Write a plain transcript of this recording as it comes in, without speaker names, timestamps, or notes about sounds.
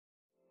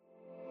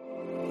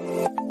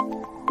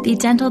The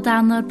Dental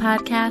Download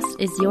Podcast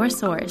is your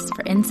source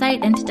for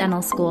insight into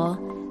dental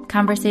school,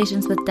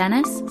 conversations with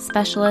dentists,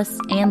 specialists,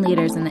 and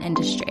leaders in the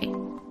industry.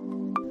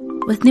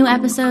 With new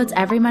episodes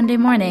every Monday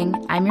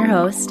morning, I'm your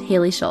host,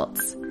 Haley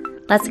Schultz.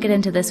 Let's get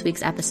into this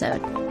week's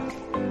episode.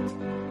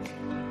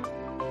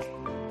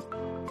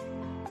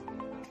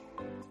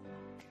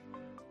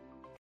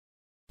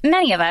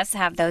 Many of us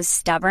have those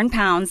stubborn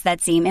pounds that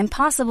seem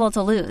impossible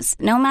to lose,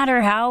 no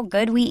matter how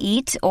good we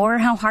eat or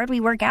how hard we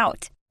work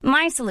out.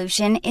 My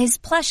solution is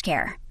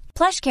PlushCare.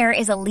 PlushCare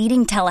is a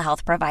leading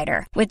telehealth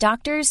provider with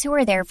doctors who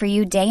are there for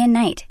you day and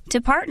night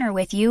to partner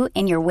with you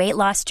in your weight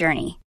loss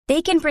journey.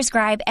 They can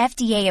prescribe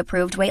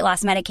FDA-approved weight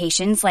loss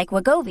medications like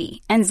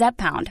Wegovy and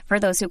Zepbound for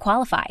those who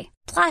qualify.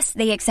 Plus,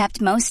 they accept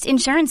most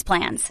insurance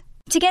plans.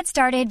 To get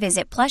started,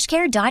 visit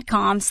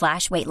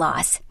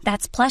plushcare.com/weightloss.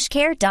 That's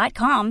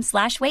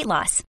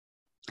plushcare.com/weightloss.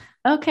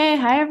 Okay,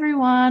 hi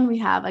everyone. We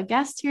have a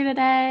guest here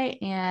today,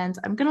 and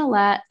I'm going to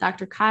let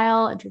Dr.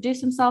 Kyle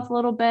introduce himself a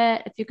little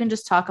bit. If you can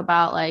just talk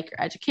about like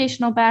your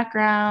educational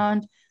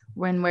background,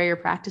 where you're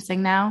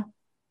practicing now.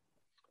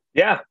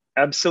 Yeah,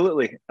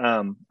 absolutely.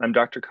 I'm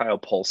Dr. Kyle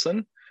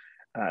Poulsen.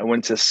 I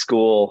went to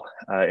school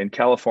in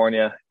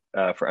California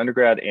for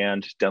undergrad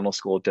and dental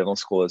school. Dental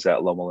school is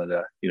at Loma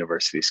Linda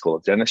University School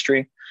of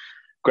Dentistry.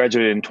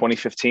 Graduated in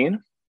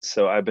 2015.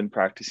 So I've been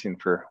practicing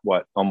for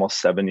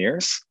almost 7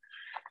 years.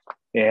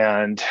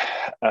 And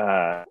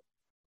how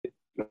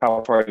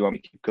far do you want me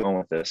to keep going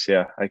with this?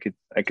 Yeah, I could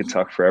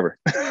talk forever.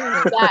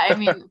 Yeah, I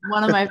mean,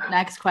 one of my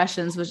next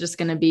questions was just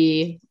going to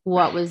be,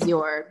 what was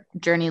your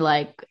journey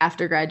like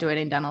after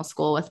graduating dental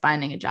school with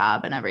finding a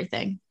job and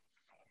everything?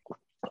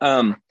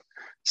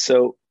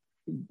 So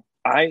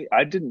I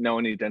didn't know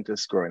any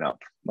dentists growing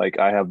up. Like,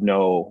 I have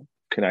no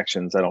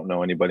connections. I don't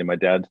know anybody. My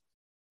dad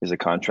is a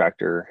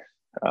contractor,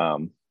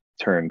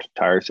 turned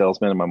tire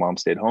salesman, and my mom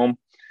stayed home.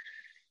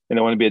 And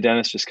I wanted to be a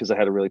dentist just because I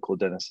had a really cool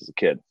dentist as a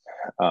kid.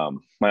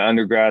 My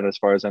undergrad, as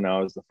far as I know,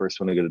 I was the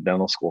first one to go to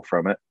dental school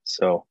from it.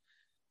 So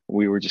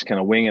we were just kind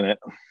of winging it.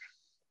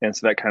 And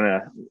so that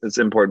it's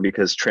important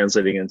because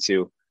translating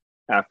into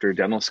after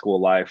dental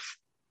school life,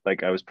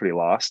 like, I was pretty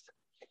lost.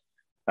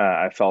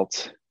 I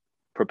felt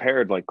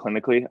prepared, like,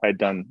 clinically. I'd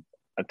done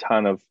a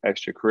ton of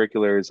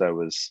extracurriculars. I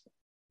was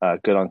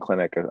good on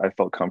clinic. I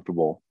felt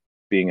comfortable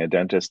being a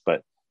dentist,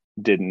 but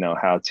didn't know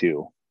how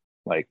to,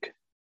 like,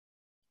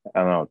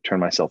 I don't know,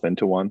 turn myself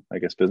into one, I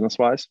guess, business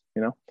wise,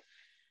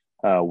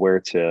 where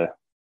to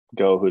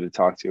go, who to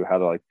talk to, how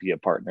to, like, be a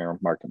partner,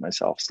 market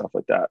myself, stuff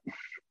like that.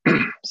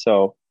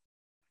 So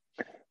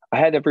I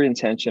had every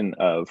intention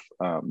of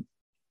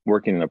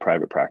working in a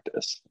private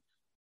practice,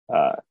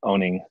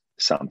 owning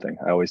something.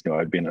 I always knew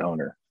I'd be an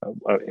owner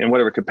in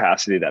whatever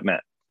capacity that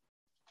meant.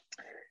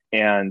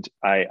 And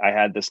I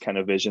had this kind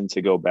of vision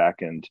to go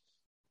back and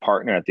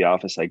partner at the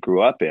office I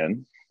grew up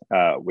in,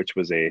 which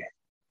was a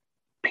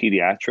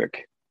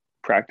pediatric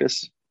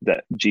practice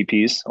that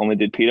GPs only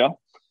did pedo.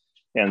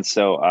 And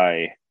so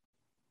I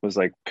was,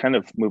 like, kind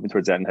of moving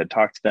towards that and had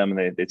talked to them,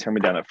 and they turned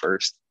me down at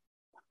first.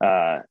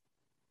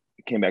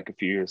 Came back a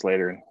few years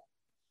later, and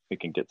we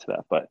can get to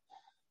that. But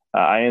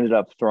I ended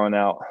up throwing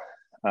out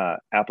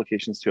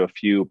applications to a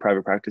few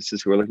private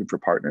practices who were looking for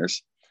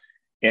partners.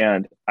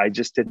 And I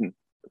just didn't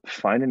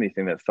find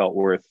anything that felt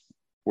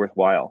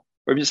worthwhile.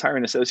 Or just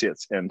hiring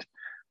associates. And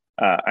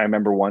I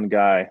remember one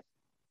guy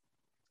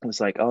was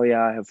like, "Oh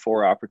yeah, I have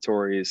 4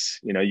 operatories.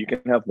 You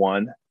can have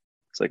one."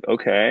 It's like,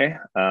 okay,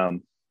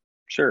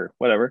 sure,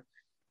 whatever.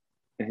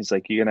 And he's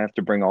like, "You're gonna have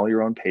to bring all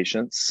your own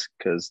patients,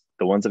 because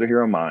the ones that are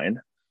here are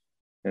mine.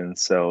 And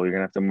so you're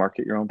gonna have to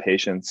market your own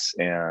patients.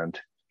 And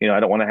I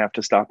don't want to have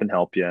to stop and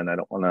help you. And I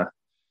don't want to."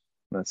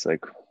 And it's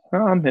like,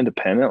 "Oh, I'm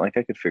independent. Like,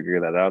 I could figure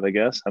that out, I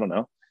guess. I don't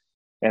know."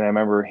 And I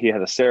remember he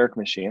had a CEREC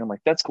machine. I'm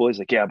like, "That's cool." He's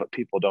like, "Yeah, but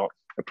people don't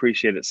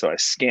appreciate it. So I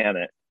scan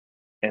it,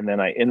 and then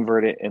I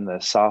invert it in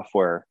the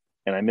software,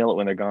 and I mail it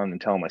when they're gone and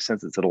tell them I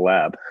sent it to the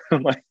lab."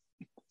 I'm like,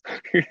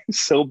 "You're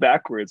so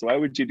backwards. Why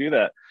would you do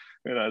that?"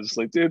 And I was just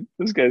like, "Dude,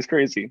 this guy's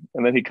crazy."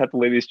 And then he cut the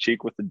lady's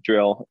cheek with the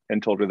drill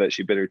and told her that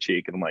she bit her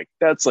cheek. And I'm like,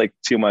 that's, like,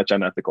 too much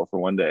unethical for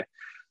one day.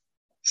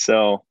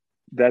 So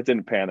that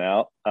didn't pan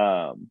out.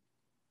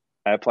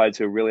 I applied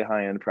to a really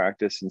high-end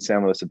practice in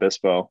San Luis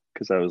Obispo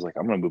because I was like,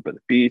 I'm going to move by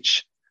the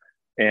beach,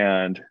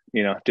 and,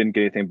 didn't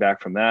get anything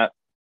back from that.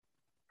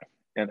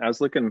 And I was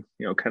looking,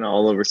 kind of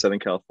all over Southern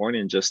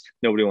California, and just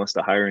nobody wants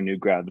to hire a new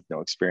grad with no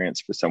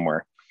experience for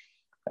somewhere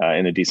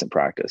in a decent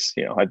practice.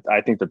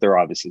 I think that there are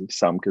obviously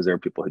some, because there are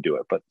people who do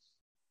it, but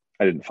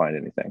I didn't find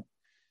anything.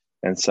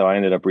 And so I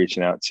ended up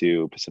reaching out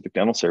to Pacific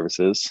Dental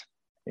Services,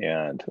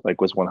 and, like,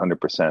 was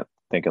 100%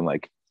 thinking,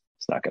 like,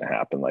 it's not going to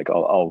happen. Like,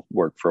 I'll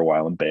work for a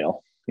while and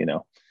bail,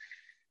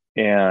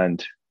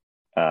 and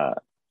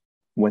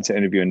went to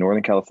interview in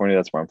Northern California.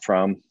 That's where I'm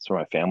from. That's where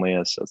my family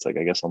is. So it's like,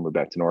 I guess I'll move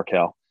back to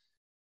NorCal.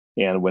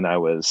 And when I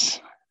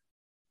was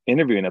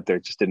interviewing up there,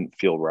 it just didn't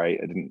feel right.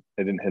 I didn't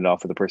hit it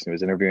off with the person who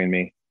was interviewing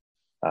me,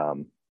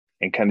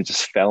 and kind of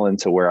just fell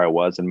into where I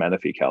was in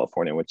Menifee,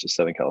 California, which is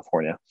Southern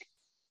California.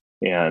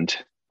 And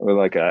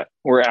we're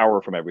an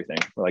hour from everything.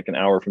 We're like an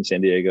hour from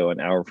San Diego, an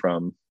hour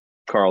from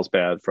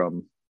Carlsbad,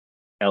 from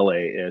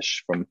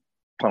LA-ish, from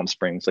Palm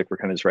Springs. Like we're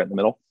kind of just right in the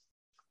middle.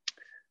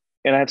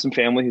 And I have some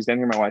family who's down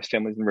here. My wife's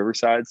family's in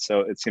Riverside.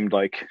 So it seemed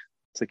like,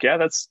 it's like, yeah,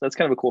 that's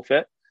kind of a cool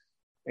fit.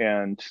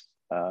 And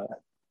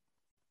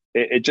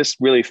it just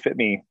really fit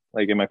me,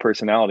 like in my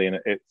personality, and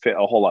it fit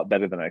a whole lot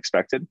better than I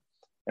expected.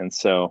 And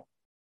so,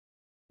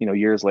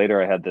 years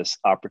later, I had this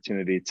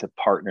opportunity to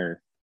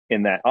partner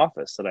in that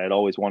office that I had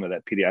always wanted,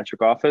 that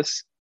pediatric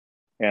office.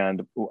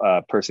 And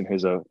a person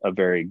who's a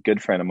very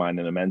good friend of mine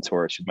and a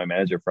mentor, she's my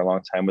manager for a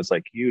long time, was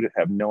like, you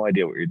have no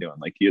idea what you're doing.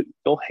 Like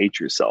you'll hate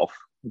yourself.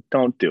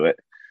 Don't do it.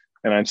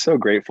 And I'm so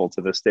grateful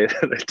to this day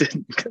that I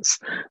didn't, because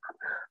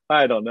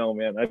I don't know,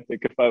 man. I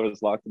think if I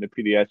was locked into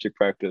pediatric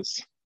practice,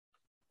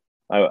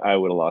 I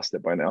would have lost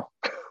it by now.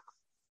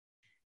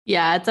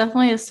 Yeah, it's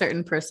definitely a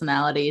certain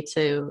personality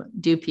to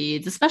do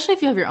peds, especially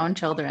if you have your own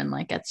children.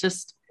 Like it's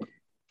just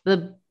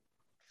the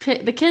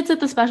kids at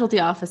the specialty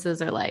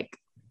offices are like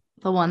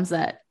the ones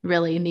that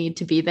really need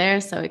to be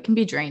there. So it can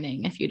be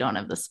draining if you don't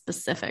have the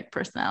specific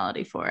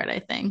personality for it, I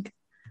think.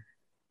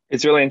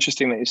 It's really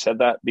interesting that you said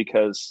that,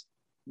 because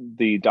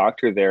the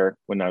doctor there,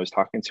 when I was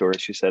talking to her,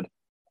 she said,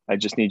 I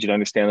just need you to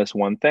understand this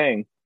one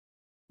thing.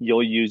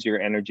 You'll use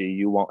your energy.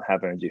 You won't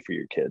have energy for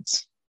your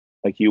kids.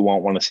 Like you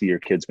won't want to see your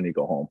kids when you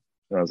go home.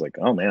 And I was like,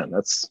 oh man,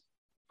 that's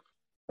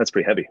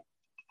pretty heavy.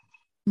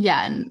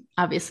 Yeah. And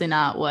obviously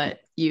not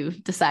what you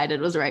decided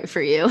was right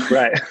for you.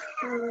 Right.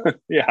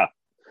 Yeah.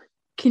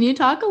 Can you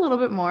talk a little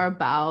bit more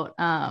about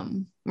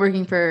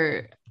working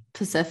for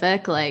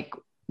Pacific? Like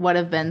what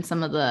have been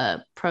some of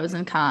the pros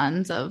and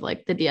cons of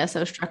like the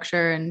DSO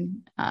structure,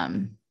 and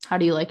how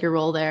do you like your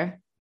role there?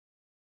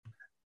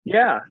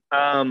 Yeah.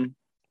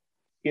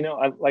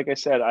 Like I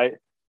said,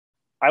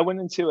 I went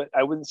into it,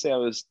 I wouldn't say I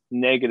was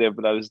negative,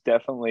 but I was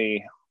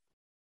definitely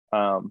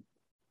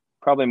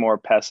probably more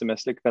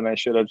pessimistic than I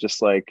should have,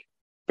 just like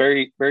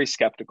very, very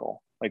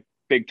skeptical, like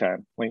big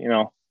time. Like,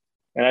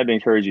 and I'd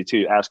encourage you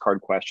to ask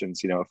hard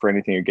questions, for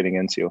anything you're getting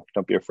into.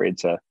 Don't be afraid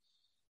to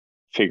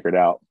figure it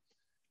out.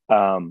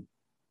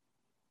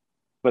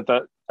 But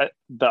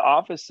the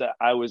office that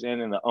I was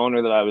in and the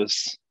owner that I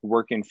was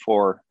working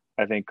for,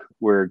 I think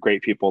we're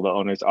great people. The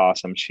owner's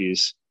awesome.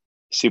 She's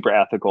super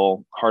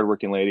ethical,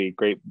 hardworking lady,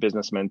 great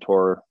business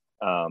mentor,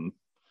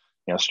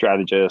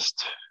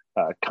 strategist,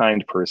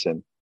 kind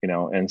person,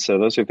 and so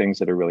those are things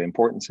that are really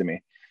important to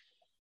me.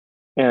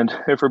 And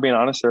if we're being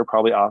honest, there are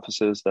probably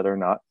offices that are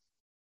not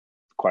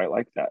quite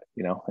like that,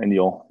 and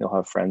you'll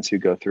have friends who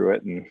go through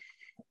it, and,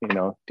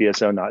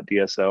 DSO, not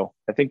DSO.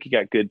 I think you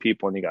got good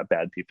people and you got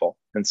bad people.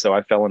 And so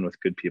I fell in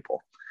with good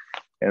people.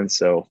 And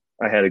so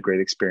I had a great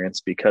experience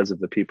because of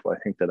the people I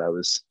think that I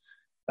was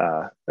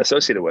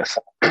associated with.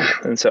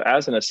 And so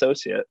as an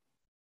associate,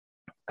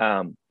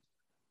 I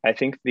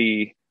think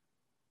the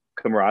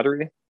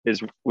camaraderie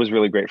was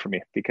really great for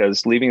me,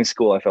 because leaving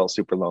school, I felt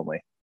super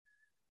lonely.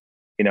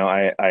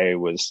 I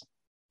was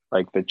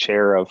like the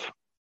chair of,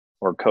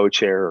 or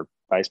co-chair or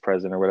vice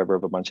president or whatever,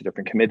 of a bunch of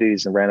different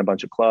committees, and ran a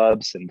bunch of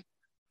clubs and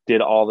did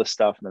all this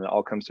stuff. And then it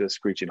all comes to a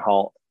screeching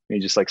halt. And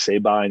you just like say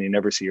bye, and you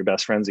never see your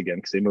best friends again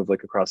because they move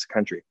like across the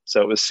country.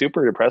 So it was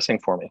super depressing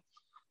for me.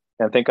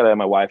 And thank God I had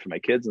my wife and my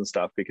kids and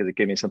stuff, because it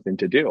gave me something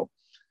to do.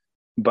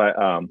 But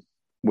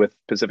with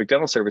Pacific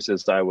Dental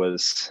Services, I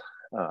was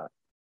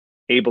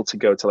able to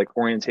go to like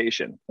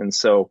orientation. And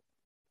so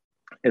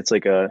it's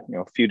like a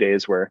few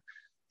days where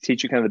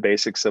teach you kind of the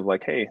basics of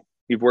like, hey,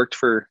 you've worked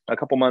for a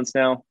couple months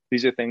now.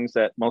 These are things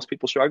that most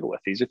people struggle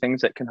with. These are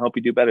things that can help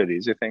you do better.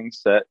 These are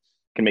things that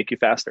can make you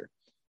faster.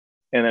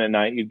 And then at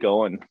night you'd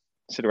go and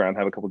sit around,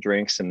 have a couple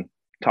drinks, and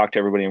talk to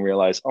everybody and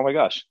realize, oh my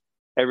gosh,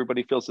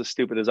 everybody feels as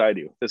stupid as I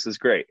do. This is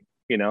great.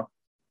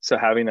 So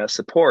having that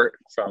support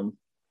from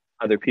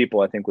other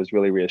people, I think, was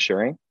really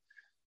reassuring.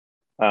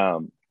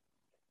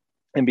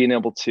 And being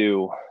able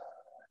to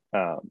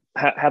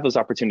have those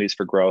opportunities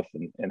for growth,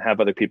 and have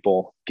other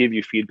people give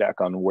you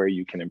feedback on where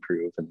you can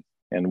improve,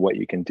 and what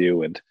you can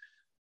do, and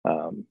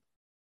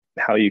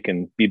how you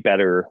can be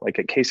better, like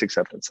at case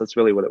acceptance. That's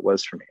really what it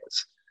was for me.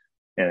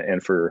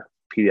 And for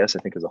PDS, I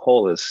think as a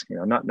whole, is,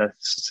 not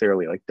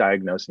necessarily like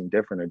diagnosing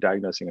different or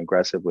diagnosing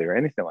aggressively or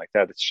anything like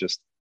that. It's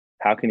just,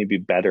 how can you be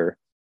better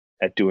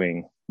at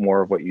doing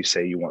more of what you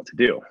say you want to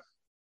do?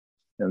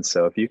 And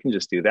so if you can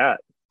just do that,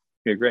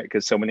 you're great.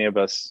 Because so many of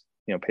us,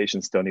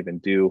 patients don't even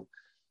do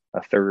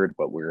a third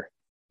what we're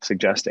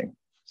suggesting.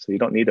 So you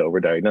don't need to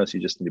overdiagnose.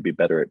 You just need to be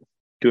better at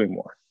doing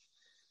more.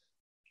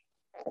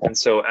 And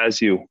so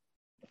as you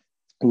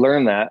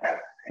learn that,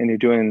 and you're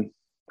doing,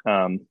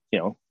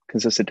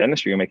 consistent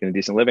dentistry, you're making a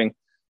decent living,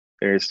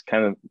 there's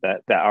kind of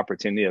that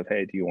opportunity of,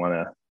 hey, do you want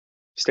to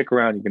stick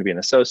around? You're going to be an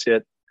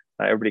associate.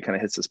 Everybody kind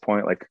of hits this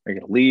point, like, are you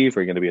going to leave?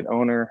 Are you going to be an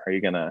owner? Are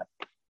you going to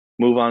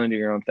move on and do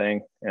your own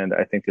thing? And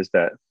I think there's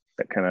that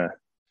kind of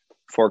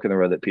fork in the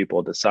road that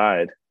people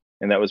decide.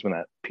 And that was when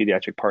that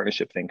pediatric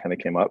partnership thing kind of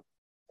came up.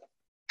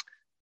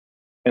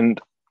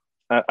 And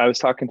I was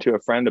talking to a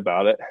friend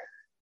about it,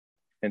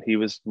 and he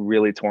was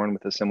really torn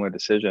with a similar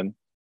decision.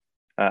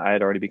 I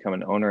had already become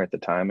an owner at the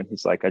time, and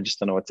he's like, I just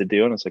don't know what to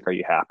do. And I was like, are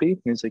you happy?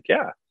 And he's like,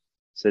 yeah. I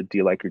said, do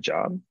you like your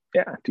job?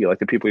 Yeah. Do you like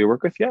the people you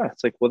work with? Yeah.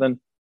 It's like, well, then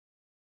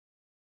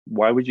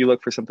why would you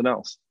look for something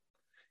else?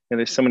 And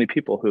there's so many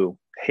people who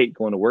hate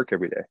going to work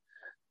every day.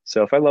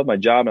 So if I love my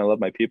job and I love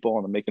my people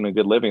and I'm making a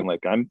good living,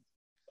 like I'm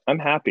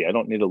happy. I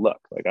don't need to look.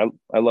 Like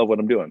I love what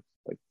I'm doing.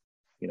 Like,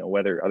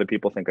 whether other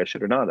people think I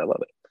should or not, I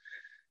love it.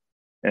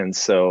 And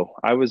so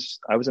I was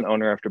an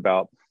owner after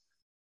about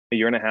a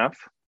year and a half,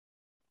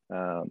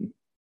 um,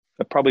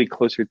 probably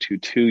closer to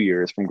 2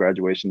 years from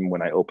graduation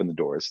when I opened the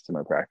doors to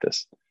my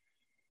practice.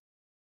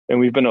 And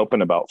we've been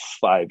open about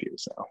 5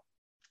 years now.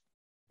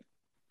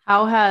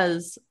 How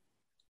has,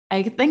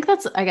 I think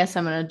that's, I guess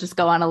I'm going to just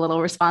go on a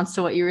little response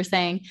to what you were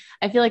saying.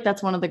 I feel like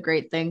that's one of the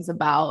great things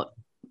about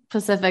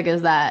Pacific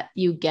is that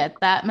you get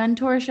that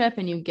mentorship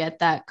and you get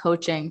that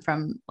coaching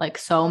from like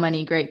so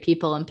many great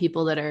people and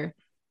people that are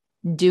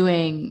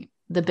doing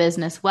the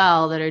business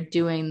well, that are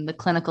doing the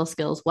clinical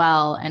skills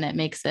well. And it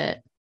makes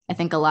it, I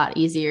think, a lot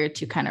easier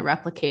to kind of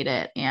replicate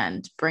it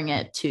and bring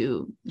it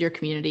to your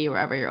community,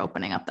 wherever you're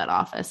opening up that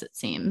office, it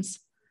seems.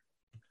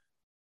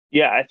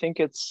 Yeah, I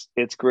think it's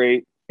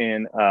great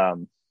in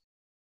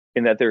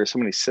that there are so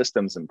many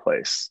systems in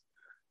place.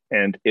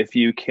 And if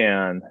you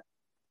can,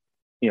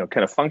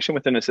 kind of function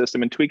within a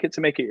system and tweak it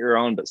to make it your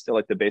own, but still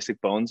like the basic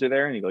bones are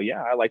there. And you go,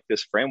 yeah, I like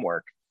this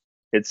framework.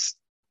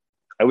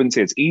 I wouldn't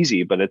say it's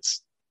easy, but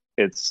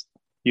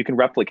you can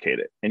replicate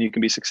it and you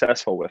can be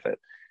successful with it.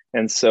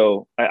 And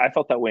so I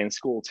felt that way in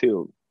school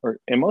too, or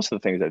in most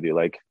of the things I do.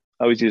 Like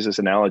I always use this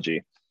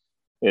analogy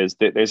is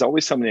that there's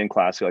always somebody in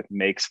class who like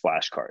makes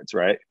flashcards,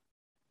 right?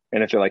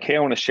 And if they're like, hey, I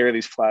want to share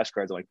these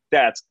flashcards, I'm like,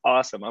 that's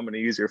awesome. I'm going to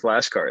use your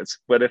flashcards.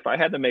 But if I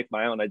had to make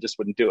my own, I just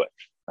wouldn't do it.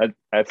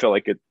 I feel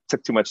like it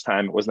took too much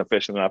time. It wasn't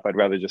efficient enough. I'd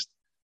rather just,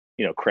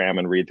 cram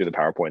and read through the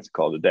PowerPoints and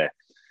call it a day.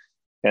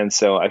 And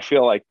so I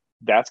feel like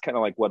that's kind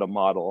of like what a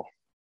model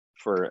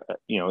for,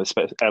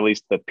 at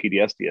least the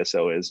PDS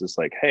DSO is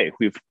like, hey,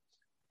 we've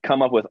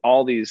come up with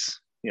all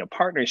these,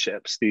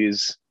 partnerships,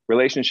 these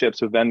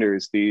relationships with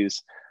vendors,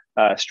 these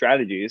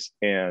strategies,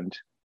 and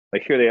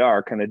like, here they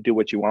are, kind of do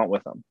what you want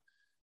with them.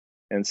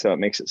 And so it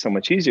makes it so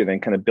much easier than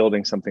kind of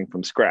building something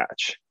from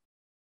scratch.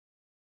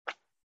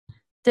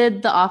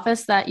 Did the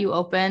office that you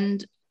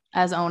opened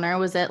as owner,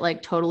 was it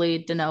like totally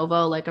de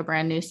novo, like a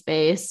brand new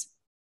space?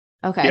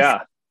 Okay. Yeah.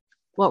 So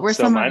what were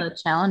some of the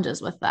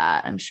challenges with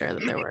that? I'm sure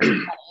that there were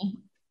many.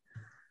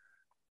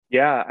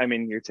 Yeah. I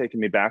mean, you're taking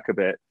me back a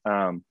bit.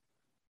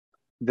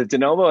 The de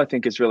novo, I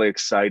think, is really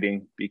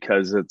exciting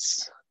because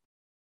it's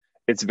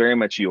very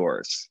much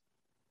yours,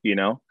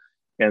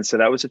 And so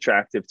that was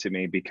attractive to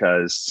me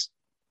because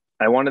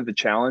I wanted the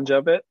challenge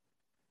of it,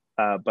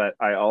 but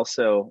I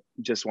also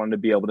just wanted to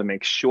be able to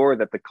make sure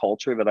that the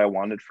culture that I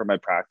wanted for my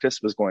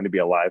practice was going to be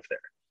alive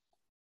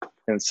there.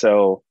 And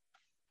so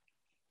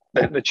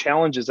the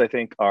challenges, I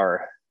think,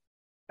 are,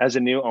 as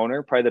a new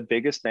owner, probably the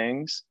biggest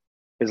things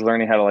is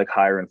learning how to like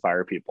hire and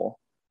fire people.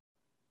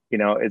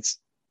 It's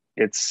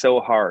so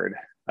hard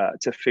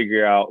to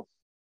figure out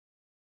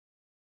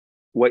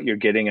what you're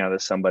getting out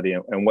of somebody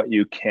and what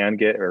you can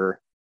get, or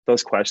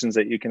those questions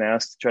that you can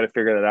ask to try to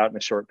figure that out in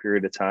a short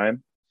period of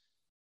time.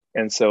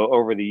 And so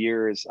over the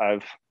years,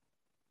 I've,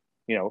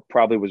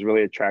 probably was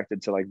really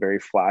attracted to like very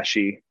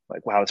flashy,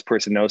 like, wow, this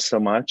person knows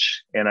so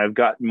much. And I've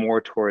gotten more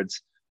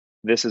towards,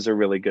 this is a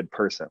really good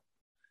person.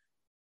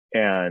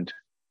 And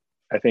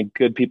I think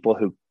good people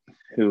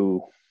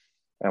who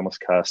I almost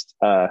cussed,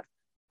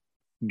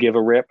 give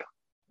a rip,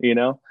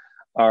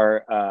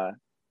 are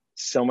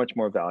so much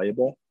more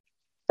valuable.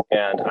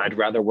 And I'd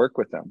rather work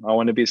with them. I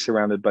want to be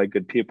surrounded by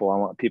good people. I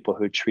want people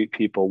who treat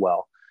people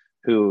well,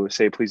 who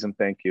say please and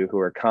thank you, who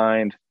are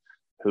kind,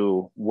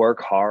 who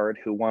work hard,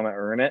 who want to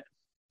earn it.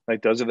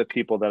 Like those are the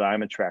people that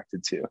I'm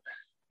attracted to.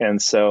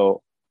 And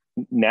so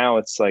now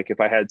it's like,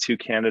 if I had two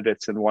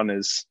candidates and one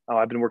is, oh,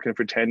 I've been working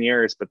for 10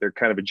 years, but they're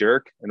kind of a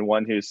jerk. And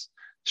one who's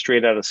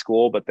straight out of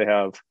school, but they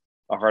have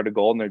a heart of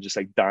gold and they're just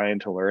like dying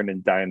to learn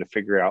and dying to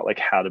figure out like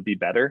how to be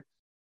better.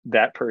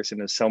 That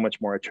person is so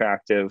much more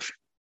attractive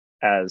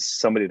as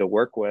somebody to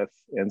work with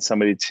and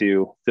somebody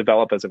to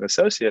develop as an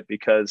associate,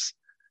 because,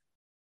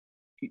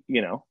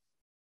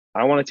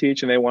 I want to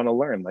teach and they want to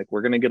learn. Like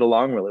we're going to get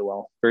along really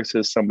well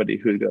versus somebody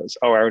who goes,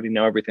 oh, I already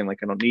know everything. Like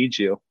I don't need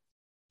you,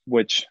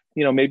 which,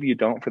 maybe you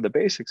don't for the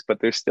basics, but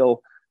there's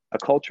still a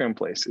culture in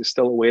place. There's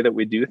still a way that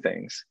we do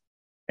things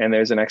and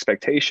there's an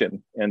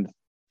expectation. And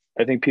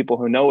I think people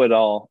who know it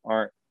all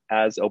aren't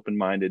as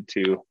open-minded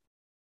to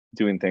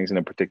doing things in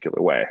a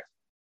particular way.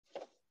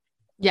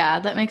 Yeah,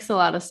 that makes a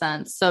lot of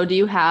sense. So do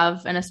you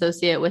have an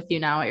associate with you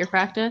now at your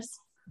practice?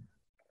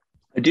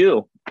 I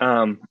do.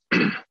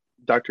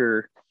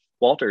 Dr.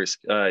 Walters,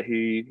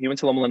 he went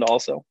to Loma Linda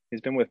also.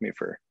 He's been with me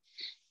for,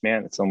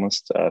 it's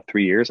almost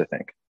 3 years, I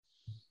think.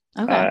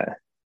 Okay.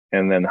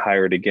 And then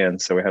hired again.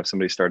 So we have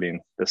somebody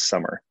starting this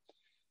summer.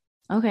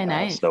 Okay,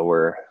 nice. So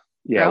we're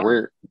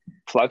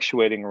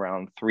fluctuating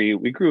around 3.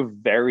 We grew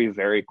very,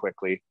 very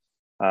quickly.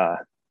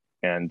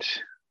 And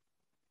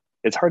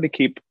it's hard to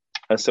keep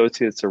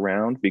associates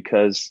around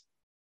because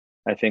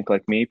I think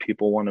like me,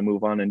 people want to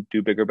move on and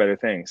do bigger, better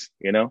things,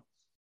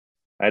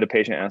 I had a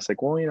patient ask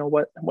like, well,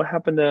 what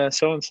happened to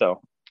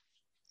so-and-so?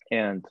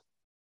 And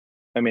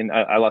I mean,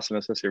 I lost an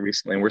associate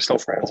recently and we're still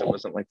friends. It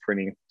wasn't like for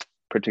any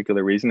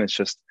particular reason. It's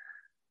just,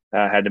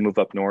 I had to move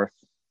up north,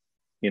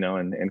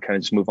 and kind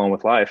of just move on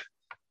with life.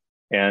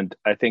 And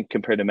I think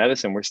compared to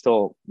medicine, we're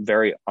still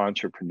very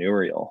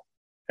entrepreneurial,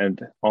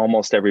 and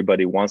almost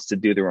everybody wants to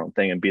do their own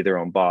thing and be their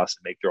own boss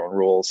and make their own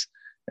rules.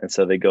 And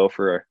so they go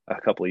for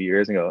a couple of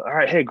years and go, all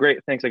right, hey, great.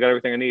 Thanks. I got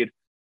everything I need.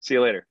 See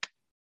you later.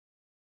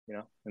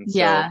 And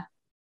so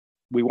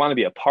we want to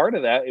be a part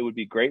of that. It would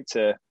be great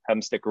to have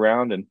them stick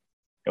around and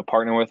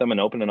partner with them and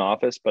open an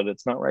office, but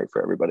it's not right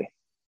for everybody.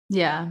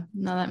 Yeah,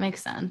 no, that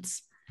makes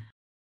sense.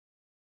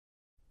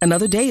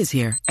 Another day is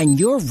here and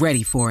you're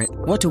ready for it.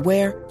 What to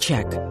wear?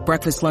 Check.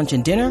 Breakfast, lunch,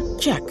 and dinner?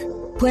 Check.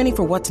 Planning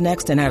for what's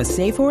next and how to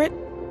save for it?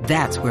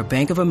 That's where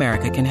Bank of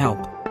America can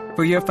help.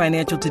 For your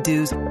financial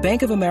to-dos,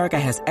 Bank of America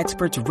has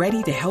experts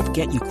ready to help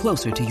get you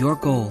closer to your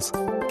goals.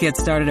 Get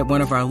started at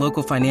one of our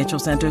local financial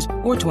centers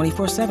or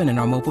 24/7 in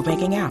our mobile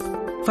banking app.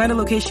 Find a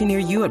location near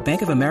you at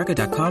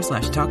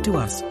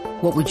bankofamerica.com/talktous.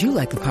 What would you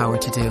like the power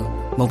to do?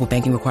 Mobile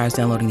banking requires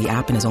downloading the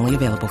app and is only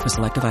available for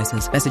select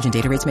devices. Message and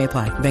data rates may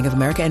apply. Bank of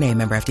America NA,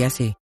 member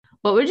FDIC.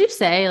 What would you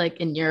say, like,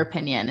 in your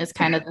opinion, is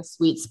kind of the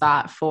sweet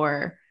spot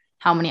for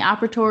how many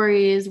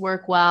operatories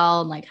work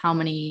well and like how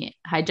many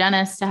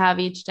hygienists to have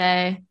each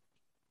day?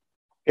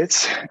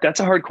 That's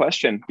a hard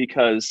question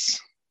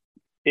because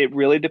it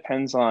really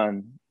depends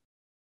on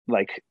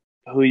like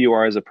who you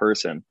are as a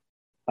person.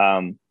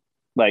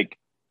 Like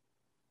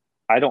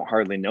I don't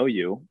hardly know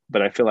you,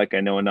 but I feel like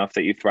I know enough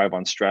that you thrive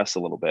on stress a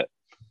little bit.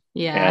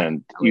 Yeah.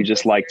 And you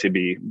just like to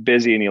be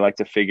busy and you like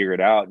to figure it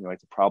out and you like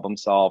to problem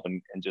solve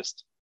and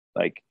just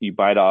like you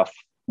bite off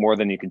more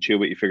than you can chew,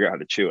 but you figure out how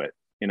to chew it,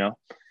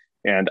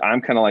 And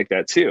I'm kind of like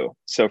that too.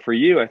 So for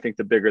you, I think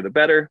the bigger, the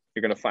better.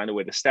 You're going to find a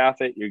way to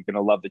staff it. You're going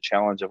to love the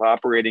challenge of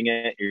operating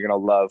it. You're going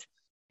to love,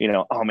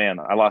 oh man,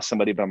 I lost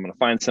somebody, but I'm going to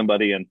find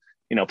somebody and,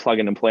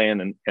 plugging and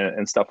playing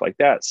and stuff like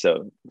that.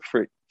 So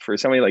for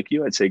somebody like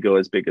you, I'd say go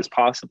as big as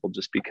possible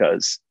just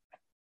because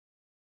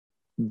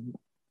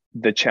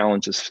the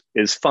challenge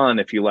is fun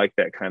if you like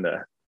that kind of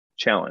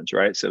challenge,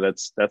 right? So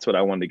that's what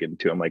I wanted to get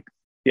into. I'm like,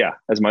 yeah,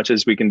 as much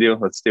as we can do,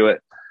 let's do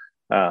it.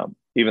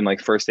 Even like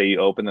first day you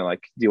open, they're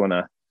like, do you want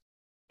to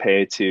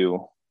pay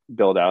to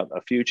build out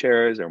a few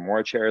chairs or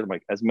more chairs? I'm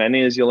like, as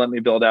many as you'll let me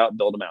build out,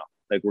 build them out.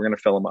 Like we're going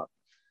to fill them up.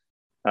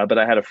 But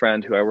I had a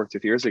friend who I worked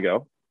with years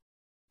ago.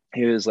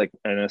 He was like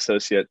an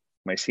associate,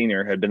 my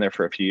senior, had been there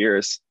for a few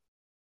years.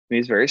 And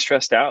he's very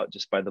stressed out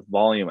just by the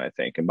volume, I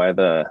think, and by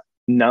the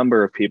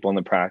number of people in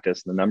the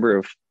practice, the number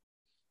of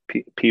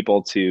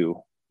people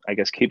to, I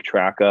guess, keep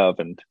track of.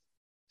 And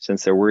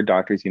since there were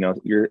doctors,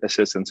 your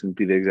assistants would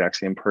be the exact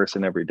same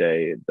person every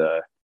day.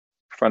 The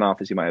front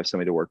office, you might have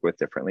somebody to work with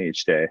differently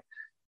each day.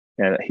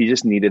 And he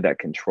just needed that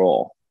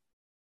control.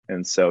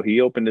 And so he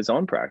opened his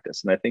own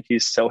practice. And I think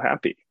he's so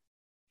happy,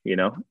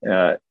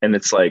 and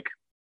it's like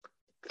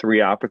 3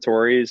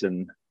 operatories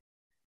and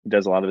he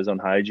does a lot of his own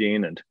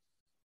hygiene. And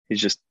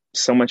he's just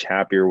so much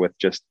happier with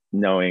just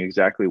knowing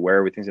exactly where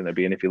everything's going to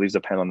be. And if he leaves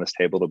a pen on this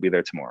table, it'll be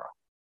there tomorrow.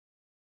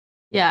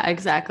 Yeah,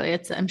 exactly.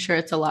 I'm sure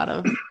it's a lot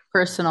of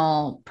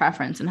personal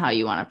preference and how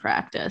you want to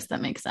practice.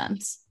 That makes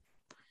sense.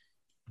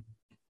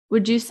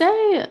 Would you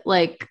say,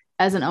 like,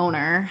 as an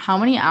owner, how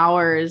many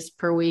hours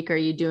per week are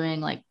you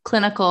doing like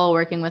clinical,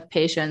 working with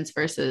patients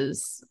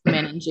versus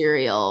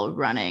managerial,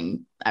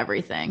 running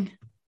everything?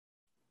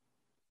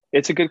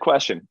 It's a good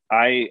question.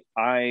 I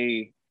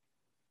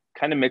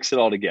kind of mix it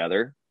all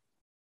together.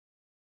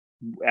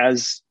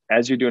 As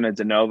you're doing a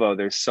de novo,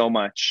 there's so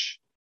much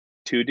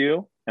to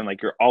do. And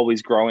like you're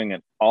always growing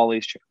and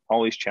always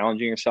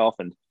challenging yourself.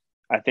 And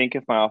I think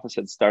if my office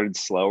had started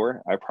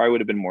slower, I probably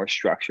would have been more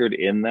structured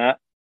in that.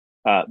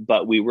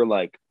 But we were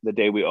like, the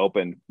day we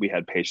opened, we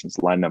had patients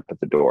lined up at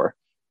the door.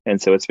 And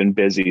so it's been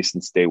busy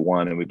since day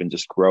one and we've been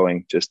just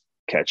growing, just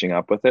catching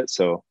up with it.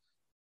 So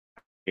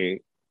I,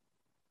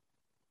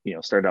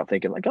 started out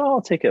thinking like, oh,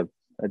 I'll take a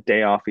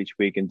day off each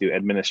week and do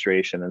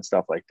administration and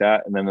stuff like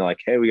that. And then they're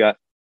like, hey, we got,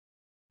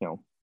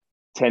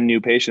 10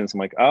 new patients. I'm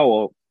like, oh,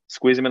 well,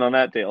 squeeze them in on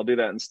that day. I'll do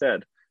that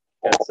instead.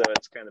 And so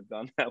it's kind of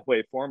done that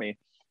way for me.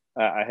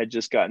 I had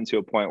just gotten to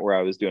a point where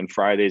I was doing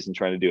Fridays and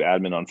trying to do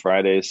admin on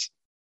Fridays.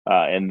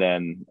 And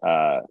then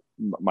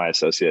my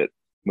associate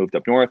moved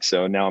up north.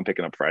 So now I'm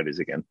picking up Fridays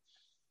again.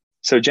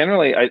 So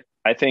generally,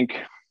 I think,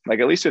 like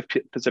at least with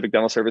Pacific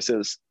Dental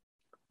Services,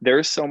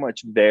 there's so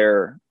much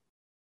there.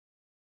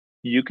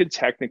 You could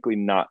technically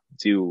not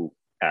do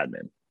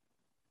admin,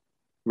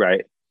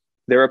 right?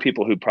 There are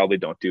people who probably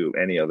don't do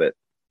any of it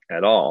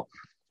at all.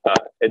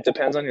 It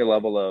depends on your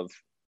level of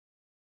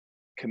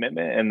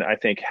commitment and I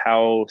think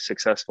how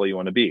successful you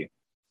want to be.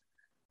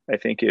 I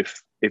think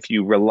if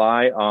you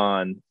rely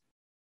on,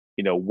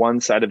 one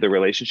side of the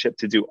relationship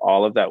to do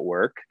all of that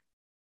work,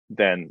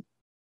 then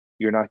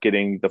you're not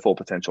getting the full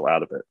potential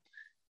out of it.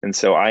 And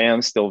so I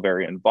am still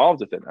very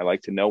involved with it. I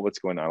like to know what's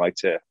going on. I like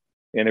to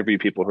interview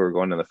people who are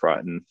going to the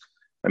front, and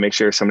I make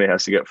sure if somebody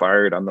has to get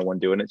fired, I'm the one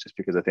doing it just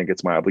because I think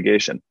it's my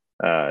obligation.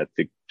 I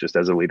think just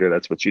as a leader,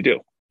 that's what you do.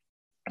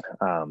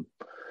 Um,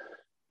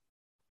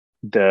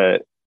 the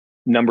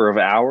number of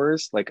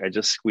hours, like I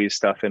just squeeze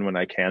stuff in when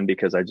I can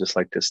because I just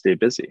like to stay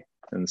busy.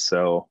 And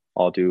so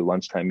I'll do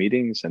lunchtime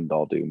meetings and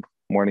I'll do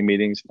morning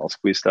meetings. I'll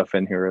squeeze stuff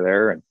in here or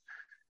there and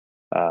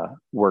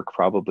work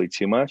probably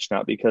too much,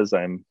 not because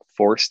I'm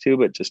forced to,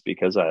 but just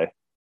because I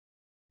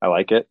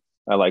like it.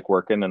 I like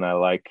working and I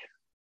like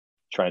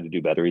trying to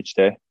do better each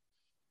day.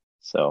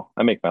 So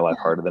I make my life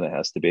harder than it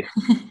has to be.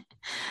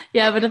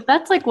 Yeah, but if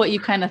that's like what you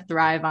kind of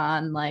thrive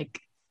on, like,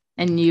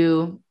 and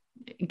you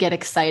get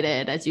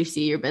excited as you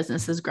see your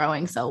business is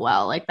growing so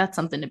well, like that's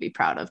something to be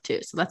proud of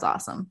too. So that's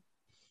awesome.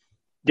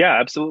 Yeah,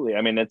 absolutely.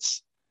 I mean,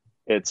 it's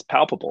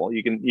palpable.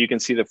 You can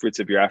see the fruits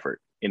of your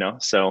effort, you know?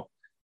 So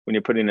when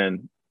you're putting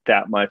in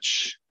that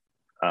much,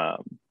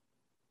 um,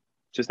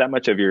 just that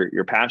much of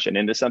your passion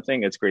into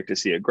something, it's great to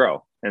see it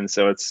grow. And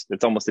so it's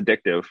almost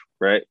addictive,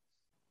 right?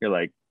 You're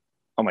like,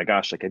 oh my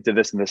gosh, like I did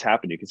this and this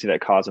happened. You can see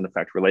that cause and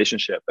effect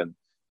relationship, and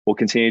we'll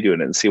continue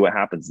doing it and see what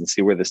happens and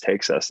see where this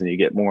takes us. And you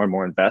get more and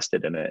more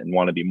invested in it and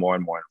want to be more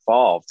and more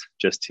involved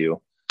just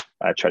to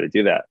try to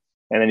do that.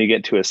 And then you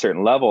get to a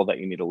certain level that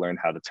you need to learn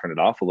how to turn it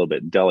off a little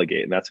bit and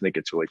delegate. And that's when it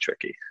gets really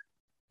tricky.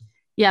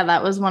 Yeah,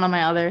 that was one of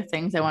my other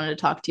things I wanted to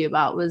talk to you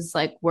about was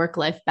like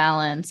work-life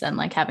balance and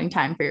like having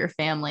time for your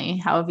family.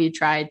 How have you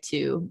tried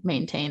to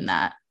maintain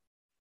that?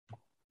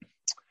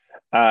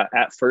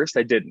 At first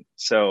I didn't.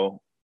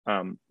 So,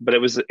 but it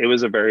was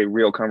a very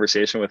real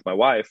conversation with my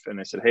wife. And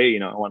I said, hey, you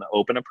know, I want to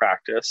open a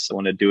practice. I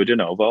want to do a de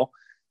novo.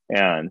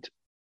 And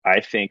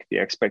I think the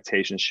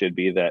expectation should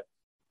be that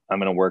I'm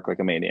going to work like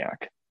a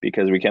maniac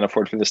because we can't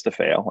afford for this to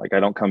fail. Like I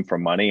don't come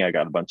from money. I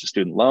got a bunch of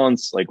student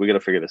loans. Like we got to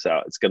figure this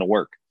out. It's going to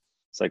work.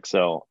 It's like,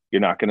 so you're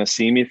not going to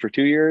see me for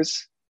 2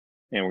 years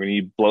and we're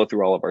going to blow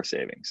through all of our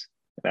savings.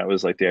 And that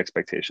was like the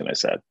expectation I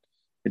said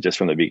just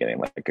from the beginning.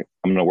 Like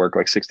I'm going to work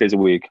like 6 days a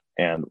week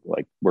and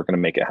like we're going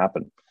to make it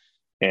happen.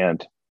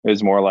 And it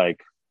was more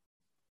like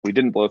we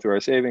didn't blow through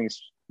our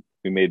savings.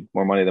 We made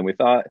more money than we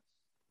thought,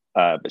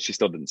 but she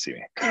still didn't see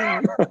me.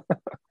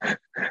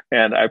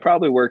 And I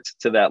probably worked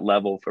to that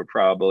level for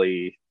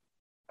probably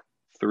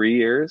 3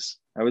 years,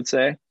 I would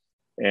say.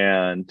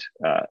 And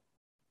I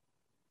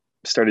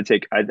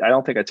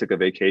don't think I took a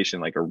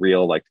vacation, like a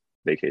real like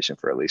vacation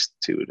for at least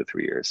 2 to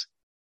 3 years.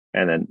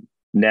 And then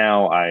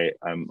now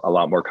I'm a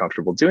lot more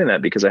comfortable doing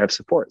that because I have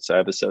support. So I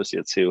have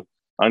associates who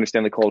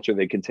understand the culture.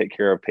 They can take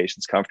care of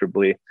patients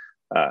comfortably.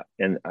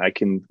 And I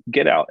can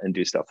get out and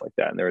do stuff like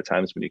that. And there are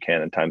times when you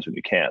can and times when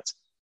you can't.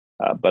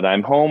 But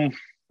I'm home.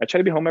 I try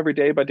to be home every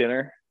day by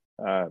dinner.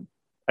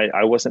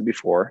 I wasn't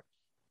before,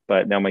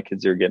 but now my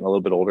kids are getting a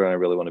little bit older and I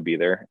really want to be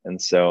there.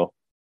 And so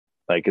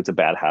like it's a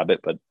bad habit,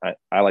 but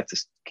I like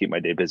to keep my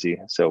day busy.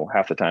 So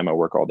half the time I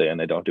work all day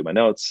and I don't do my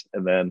notes.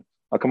 And then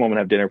I'll come home and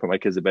have dinner, put my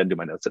kids to bed, and do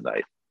my notes at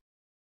night.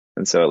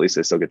 And so at least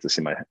I still get to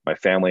see my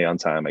family on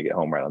time. I get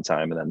home right on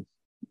time and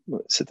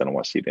then sit down and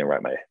watch TV and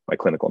write my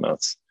clinical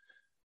notes.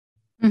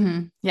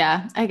 Mm-hmm.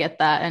 Yeah, I get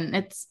that. And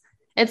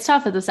it's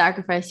tough at the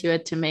sacrifice you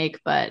had to make,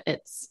 but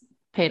it's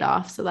paid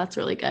off. So that's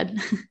really good.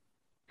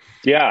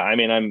 Yeah. I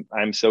mean,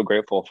 I'm so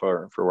grateful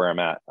for where I'm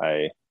at.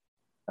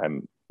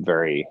 I'm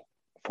very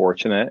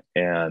fortunate.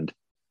 And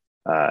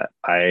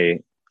I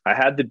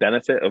had the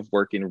benefit of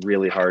working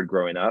really hard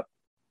growing up.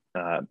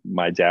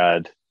 My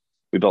dad,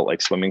 we built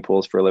like swimming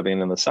pools for a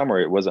living in the summer.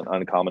 It wasn't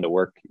uncommon to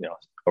work, you know,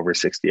 over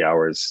 60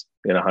 hours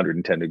in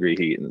 110-degree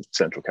heat in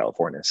Central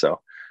California. So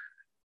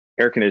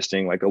air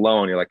conditioning, like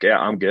alone, you're like, yeah,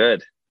 I'm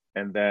good.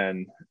 And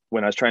then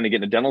when I was trying to get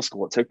into dental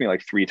school, it took me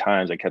like 3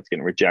 times. I kept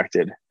getting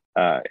rejected.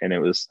 And it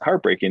was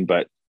heartbreaking.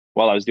 But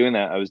while I was doing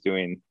that, I was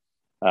doing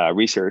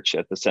research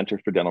at the Center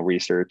for Dental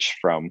Research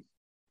from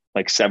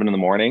like 7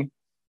 a.m.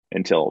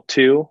 until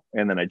 2.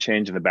 And then I'd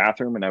change in the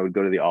bathroom and I would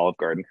go to the Olive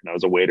Garden and I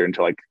was a waiter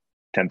until like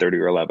 10:30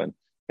 or 11.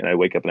 And I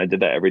wake up and I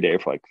did that every day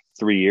for like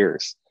 3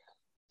 years.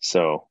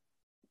 So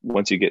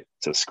once you get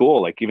to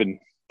school, like even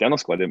dental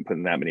school, I didn't put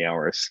in that many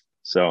hours.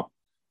 So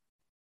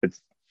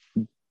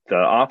the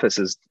office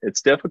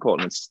it's difficult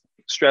and it's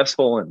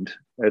stressful and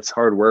it's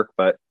hard work,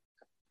 but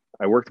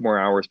I worked more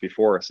hours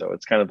before. So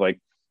it's kind of like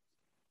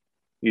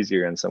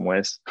easier in some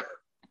ways.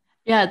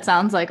 Yeah, it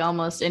sounds like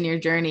almost in your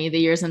journey, the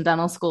years in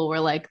dental school were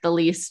like the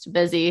least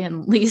busy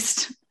and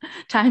least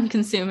time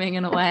consuming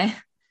in a way.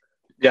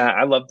 Yeah,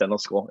 I love dental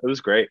school. It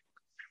was great.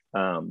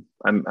 I'm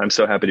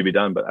so happy to be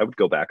done, but I would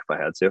go back if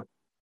I had to.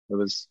 It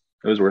was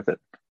worth it.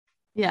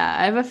 Yeah,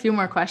 I have a few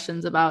more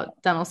questions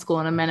about dental school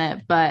in a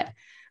minute, but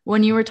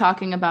when you were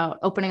talking about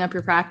opening up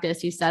your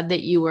practice, you said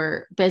that you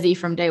were busy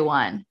from day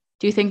one.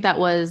 Do you think that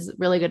was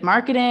really good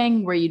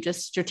marketing? Were you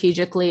just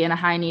strategically in a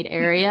high need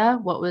area?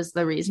 What was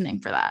the reasoning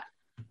for that?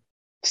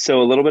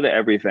 So a little bit of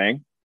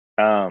everything.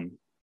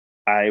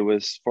 I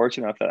was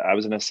fortunate enough that I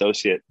was an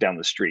associate down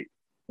the street,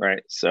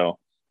 right? So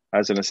I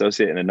was an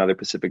associate in another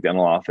Pacific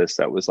Dental office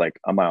that was like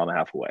a mile and a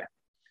half away.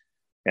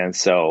 And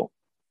so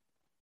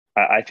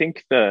I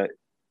think the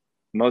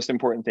most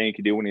important thing you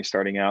can do when you're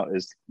starting out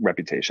is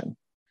reputation.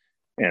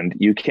 And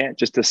you can't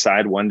just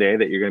decide one day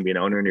that you're going to be an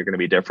owner and you're going to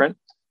be different.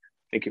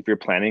 I think if you're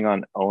planning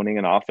on owning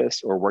an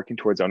office or working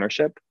towards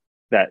ownership,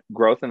 that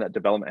growth and that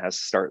development has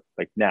to start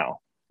like now.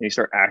 And you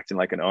start acting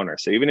like an owner.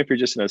 So even if you're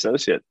just an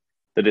associate,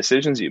 the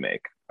decisions you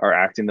make are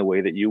acting the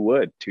way that you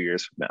would 2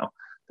 years from now.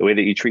 The way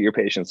that you treat your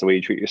patients, the way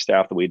you treat your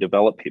staff, the way you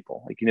develop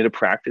people. Like you need to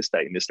practice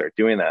that. You need to start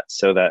doing that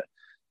so that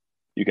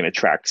you can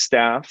attract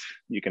staff,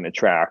 you can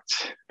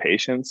attract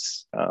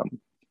patients,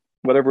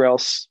 whatever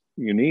else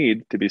you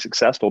need to be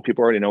successful.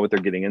 People already know what they're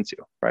getting into,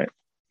 right?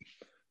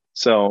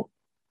 So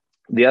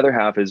the other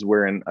half is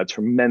we're in a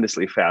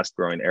tremendously fast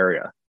growing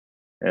area.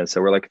 And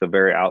so we're like the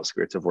very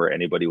outskirts of where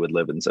anybody would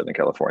live in Southern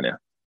California.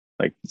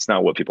 Like it's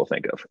not what people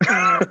think of.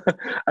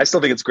 I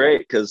still think it's great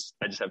because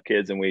I just have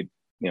kids and we,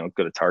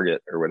 go to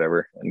Target or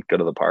whatever and go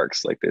to the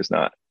parks. Like there's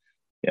not,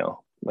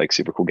 like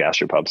super cool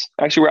gastropubs.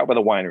 Actually, we're out by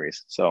the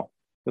wineries, so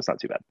it's not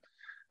too bad.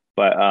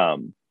 But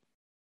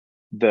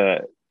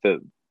the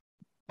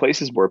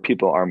places where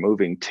people are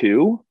moving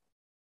to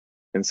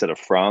instead of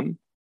from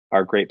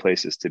are great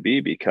places to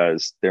be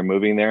because they're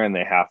moving there and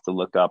they have to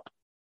look up,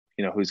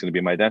 who's going to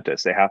be my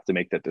dentist. They have to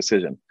make that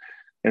decision.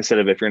 Instead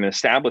of if you're in an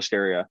established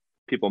area,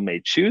 people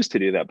may choose to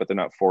do that, but they're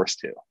not forced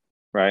to,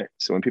 right?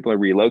 So when people are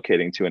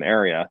relocating to an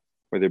area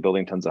where they're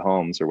building tons of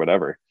homes or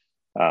whatever,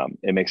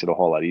 it makes it a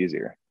whole lot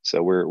easier.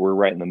 So we're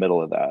right in the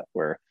middle of that,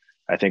 where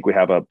I think we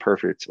have a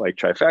perfect like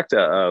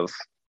trifecta of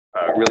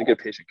really good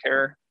patient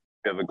care.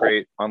 We have a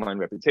great online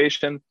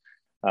reputation.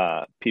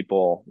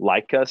 People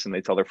like us and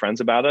they tell their friends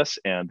about us,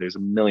 and there's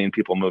a million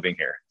people moving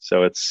here.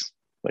 So it's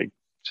like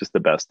just the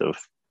best of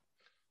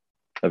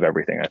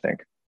everything, I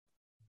think.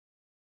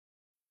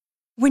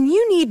 When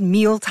you need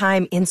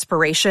mealtime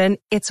inspiration,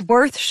 it's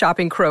worth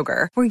shopping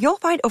Kroger, where you'll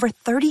find over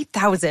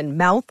 30,000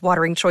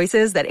 mouth-watering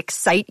choices that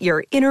excite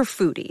your inner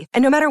foodie.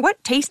 And no matter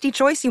what tasty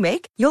choice you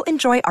make, you'll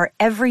enjoy our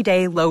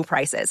everyday low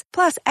prices,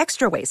 plus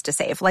extra ways to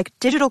save, like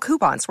digital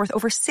coupons worth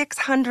over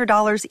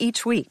 $600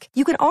 each week.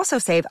 You can also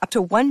save up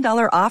to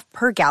 $1 off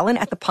per gallon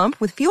at the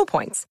pump with fuel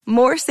points.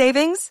 More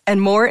savings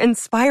and more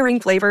inspiring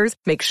flavors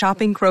make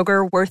shopping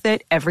Kroger worth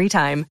it every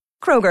time.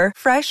 Kroger,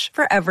 fresh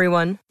for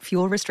everyone.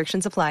 Fuel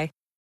restrictions apply.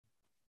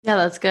 Yeah,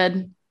 that's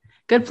good.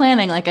 Good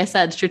planning. Like I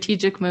said,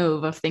 strategic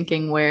move of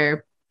thinking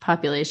where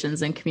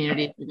populations and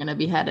communities are going to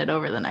be headed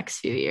over the next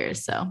few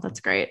years. So that's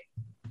great.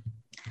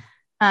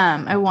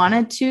 I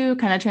wanted to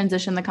kind of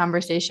transition the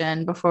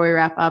conversation before we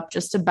wrap up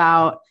just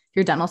about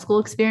your dental school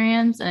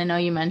experience. And I know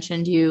you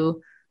mentioned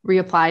you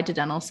reapplied to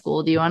dental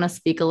school. Do you want to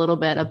speak a little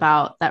bit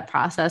about that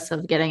process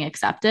of getting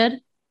accepted?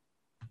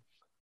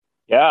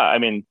 Yeah. I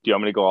mean, do you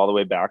want me to go all the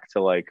way back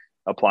to like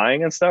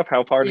applying and stuff?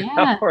 How far do you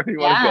want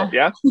to go?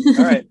 Yeah.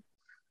 All right.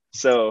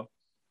 So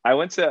I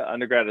went to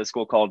undergrad at a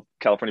school called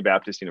California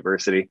Baptist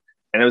University,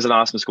 and it was an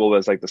awesome school. It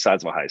was like the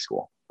size of a high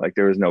school. Like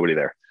there was nobody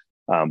there,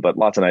 but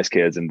lots of nice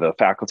kids, and the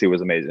faculty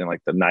was amazing. Like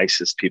the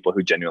nicest people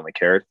who genuinely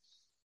cared.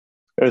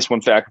 There's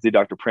one faculty,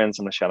 Dr. Prince.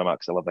 I'm gonna shout him out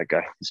because I love that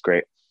guy. He's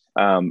great.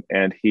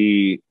 And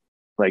he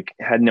like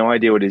had no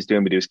idea what he was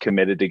doing, but he was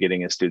committed to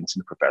getting his students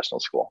into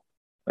professional school.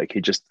 Like he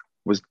just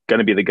was going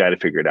to be the guy to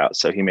figure it out.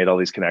 So he made all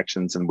these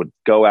connections and would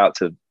go out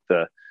to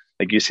the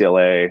like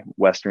UCLA,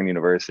 Western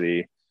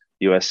University,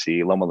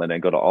 USC, Loma Linda,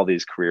 and go to all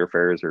these career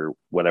fairs or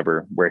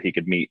whatever, where he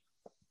could meet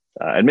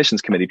admissions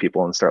committee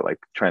people and start like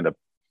trying to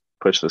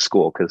push the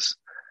school. Cause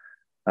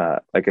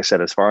like I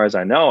said, as far as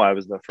I know, I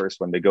was the first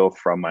one to go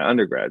from my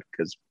undergrad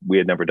because we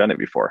had never done it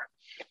before.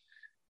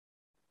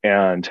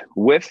 And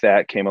with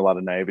that came a lot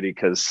of naivety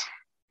because,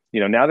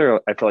 now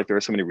I feel like there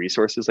are so many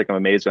resources. Like I'm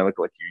amazed when I look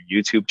at like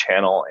your YouTube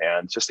channel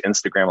and just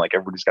Instagram, like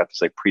everybody's got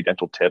this like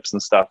pre-dental tips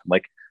and stuff.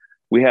 Like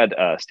we had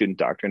a student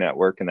doctor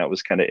network and that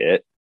was kind of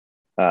it.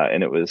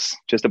 And it was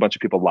just a bunch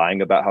of people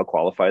lying about how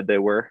qualified they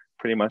were,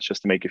 pretty much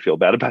just to make you feel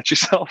bad about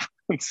yourself.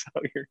 And so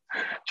you're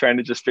trying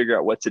to just figure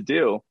out what to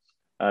do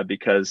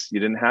because I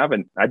didn't have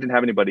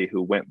anybody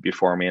who went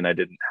before me, and I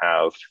didn't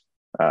have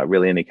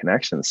really any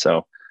connections.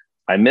 So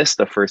I missed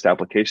the first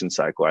application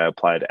cycle. I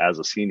applied as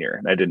a senior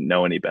and I didn't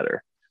know any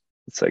better.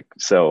 It's like,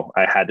 so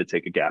I had to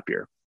take a gap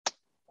year.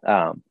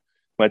 When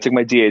I took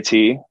my DAT,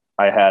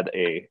 I had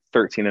a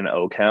 13 in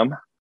OChem,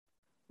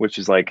 which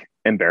is like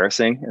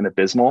embarrassing and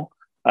abysmal.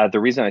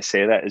 The reason I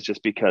say that is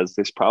just because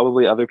there's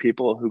probably other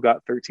people who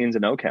got 13s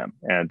in OChem,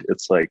 and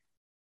it's like,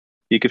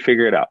 you could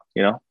figure it out,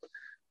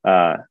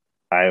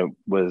 I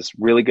was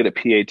really good at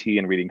PAT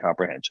and reading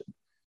comprehension,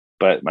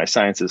 but my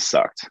sciences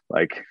sucked.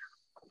 Like,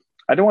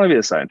 I didn't want to be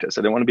a scientist.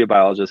 I didn't want to be a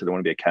biologist. I didn't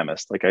want to be a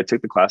chemist. Like I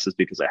took the classes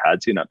because I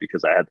had to, not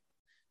because I had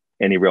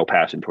any real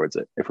passion towards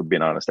it. If we're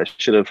being honest, I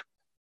should have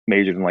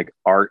majored in like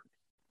art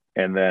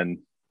and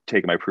then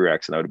taken my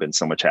prereqs, and I would have been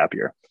so much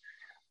happier.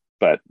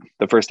 But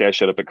the first day I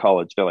showed up at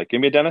college, they're like,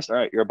 give me a dentist. All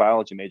right, you're a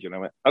biology major. And I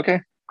went,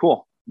 okay,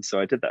 cool. And so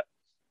I did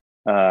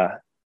that.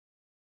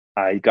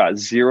 I got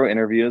 0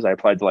 interviews. I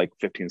applied to like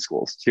 15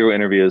 schools, 0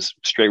 interviews,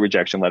 straight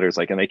rejection letters,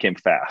 like, and they came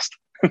fast.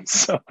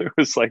 So there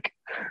was like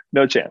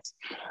no chance.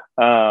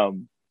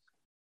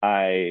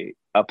 I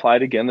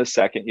applied again the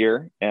second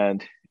year.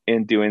 And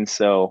in doing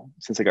so,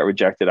 since I got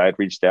rejected, I had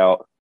reached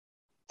out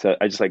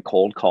I just like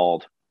cold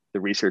called the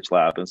research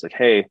lab and was like,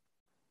 hey,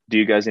 do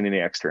you guys need any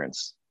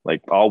externs?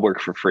 Like, I'll work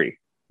for free.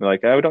 They're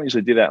like, oh, we don't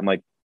usually do that. I'm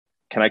like,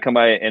 can I come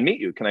by and meet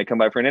you? Can I come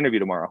by for an interview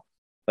tomorrow?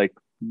 Like,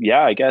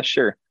 yeah, I guess,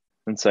 sure.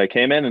 And so I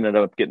came in and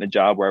ended up getting a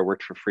job where I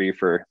worked for free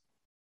for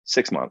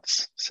 6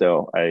 months.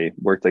 So I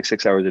worked like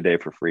 6 hours a day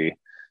for free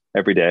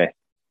every day,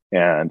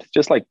 and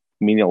just like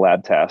menial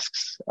lab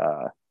tasks.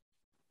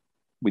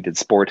 We did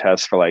spore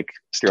tests for like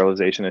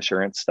sterilization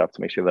assurance stuff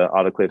to make sure the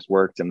autoclaves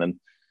worked. And then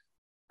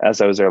as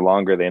I was there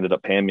longer, they ended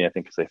up paying me, I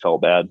think, because they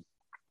felt bad,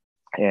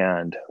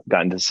 and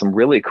got into some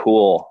really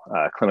cool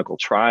clinical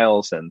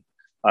trials and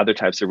other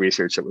types of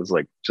research that was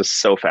like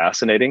just so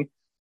fascinating.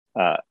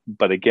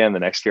 But again, the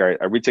next year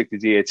I retook the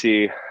DAT.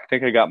 I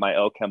think I got my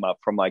OChem up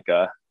from like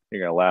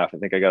you're gonna laugh. I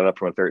think I got it up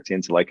from a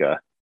 13 to like a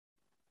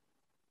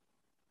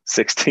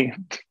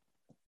 16.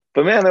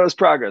 But man, that was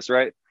progress,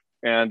 right?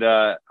 And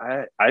I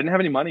didn't have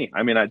any money.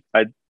 I mean,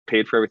 I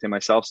paid for everything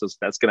myself, so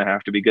that's going to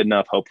have to be good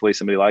enough. Hopefully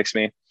somebody likes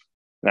me.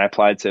 And I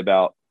applied to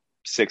about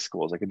 6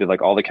 schools. Like I did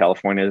like all the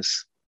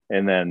Californias,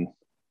 and then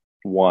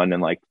one in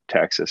like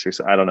Texas or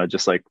so. I don't know.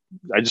 Just like,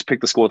 I just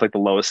picked the school with like the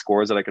lowest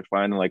scores that I could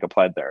find and like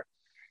applied there.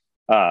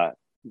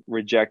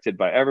 Rejected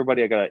by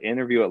everybody. I got an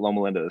interview at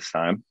Loma Linda this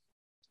time.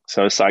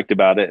 So I was psyched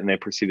about it, and they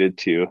proceeded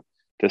to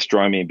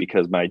destroy me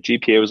because my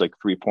GPA was like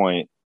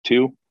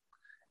 3.2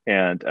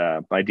 and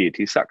my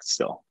DAT sucked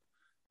still.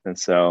 And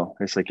so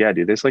it's like, yeah,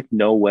 dude, there's like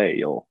no way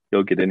you'll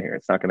get in here.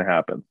 It's not going to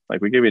happen. Like,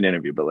 we gave you an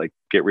interview, but like,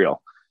 get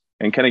real.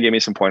 And kind of gave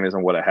me some pointers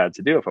on what I had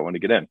to do if I wanted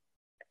to get in.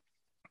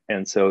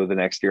 And so the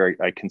next year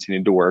I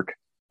continued to work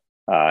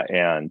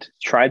and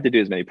tried to do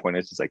as many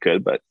pointers as I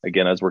could. But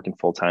again, I was working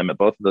full time at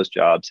both of those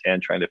jobs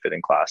and trying to fit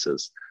in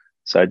classes.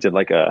 So I did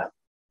like a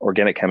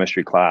organic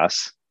chemistry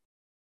class,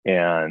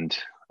 and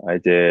I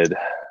did,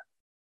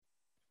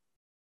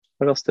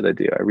 what else did I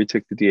do? I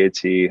retook the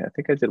DAT. I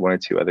think I did 1 or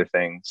 2 other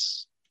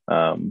things.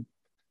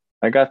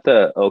 I got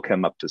the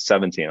OChem up to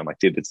 17. I'm like,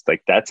 dude, it's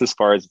like, that's as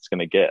far as it's going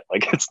to get.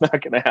 Like, it's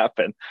not going to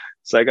happen.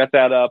 So I got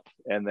that up.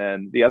 And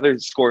then the other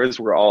scores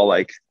were all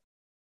like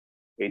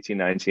 18,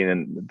 19,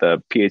 and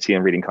the PAT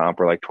and reading comp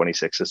were like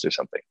 26s or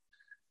something.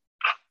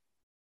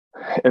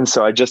 And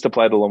so I just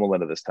applied to Loma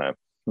Linda this time.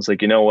 I was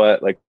like, you know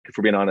what? Like, if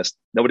we're being honest,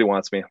 nobody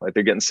wants me. Like,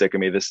 they're getting sick of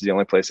me. This is the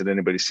only place that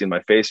anybody's seen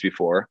my face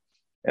before.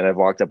 And I've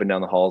walked up and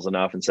down the halls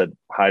enough and said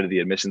hi to the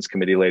admissions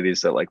committee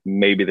ladies that like,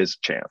 maybe there's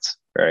a chance.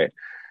 Right.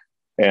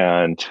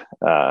 And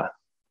I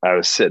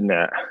was sitting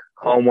at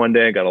home one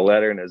day, got a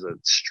letter, and it was a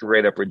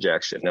straight up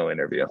rejection, no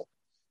interview.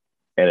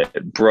 And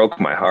it broke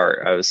my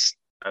heart. I was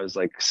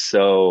like,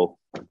 so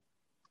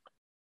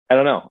I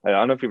don't know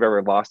if you've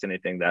ever lost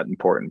anything that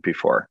important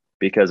before,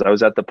 because I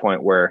was at the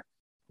point where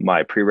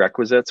my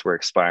prerequisites were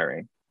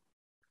expiring.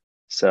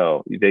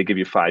 So they give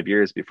you 5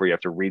 years before you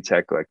have to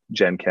retake like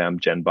Gen Chem,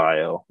 Gen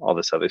Bio, all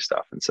this other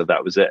stuff. And so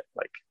that was it.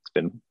 Like, it's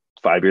been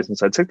 5 years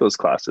since I took those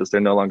classes.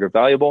 They're no longer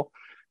valuable.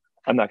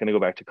 I'm not going to go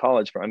back to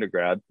college for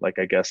undergrad. Like,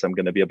 I guess I'm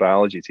going to be a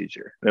biology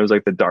teacher. And it was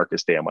like the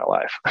darkest day of my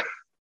life.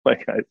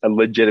 Like, I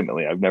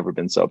legitimately, I've never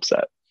been so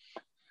upset.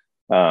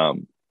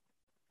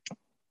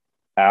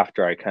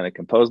 After I kind of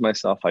composed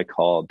myself, I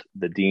called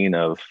the dean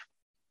of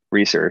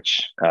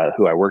research,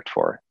 who I worked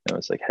for. And I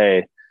was like,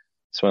 hey,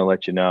 just want to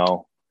let you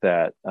know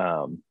that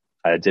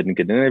I didn't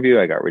get an interview.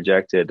 I got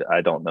rejected. I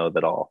don't know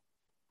that I'll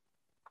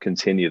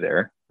continue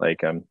there.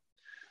 Like, I'm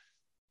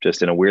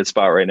just in a weird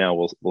spot right now.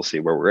 We'll see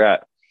where we're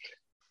at.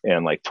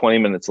 And like 20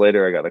 minutes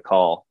later, I got a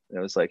call, and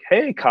it was like,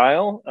 hey,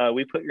 Kyle,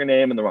 we put your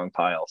name in the wrong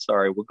pile.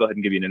 Sorry, we'll go ahead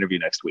and give you an interview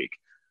next week.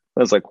 I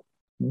was like,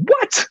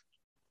 what?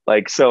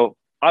 Like, so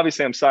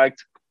obviously I'm psyched,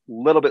 a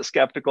little bit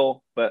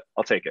skeptical, but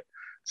I'll take it.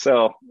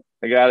 So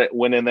I got it,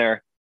 went in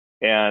there,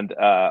 and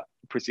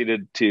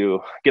proceeded to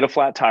get a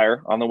flat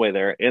tire on the way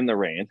there in the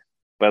rain.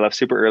 But I left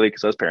super early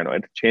because I was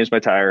paranoid. Changed my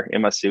tire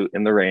in my suit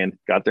in the rain,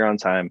 got there on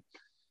time,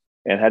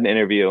 and had an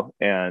interview,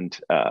 and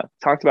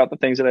talked about the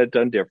things that I'd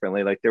done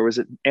differently. Like, there was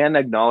an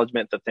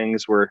acknowledgement that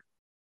things were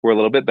a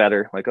little bit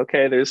better. Like,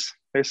 okay, there's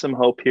some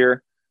hope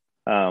here.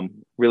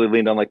 Really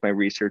leaned on like my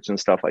research and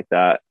stuff like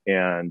that,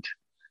 and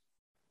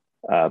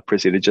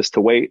proceeded just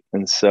to wait.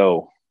 And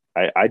so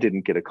I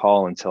didn't get a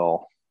call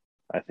until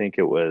I think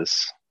it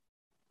was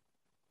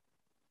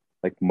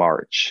like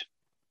March.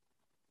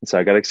 And so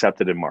I got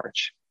accepted in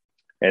March,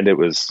 and it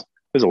was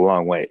a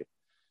long wait.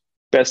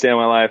 Best day of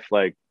my life.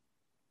 Like,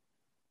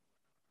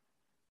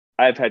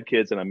 I've had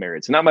kids and I'm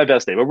married. So not my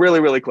best day, but really,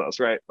 really close,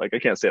 right? Like, I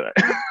can't say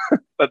that.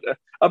 But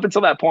up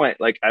until that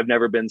point, like, I've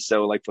never been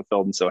so like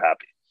fulfilled and so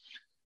happy.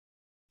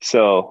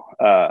 So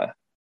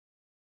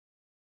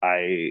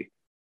I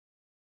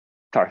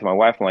talked to my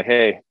wife. I'm like,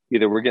 hey,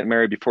 either we're getting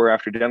married before or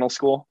after dental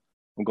school.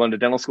 I'm going to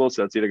dental school.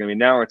 So that's either going to be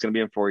now or it's going to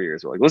be in 4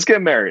 years. We're like, let's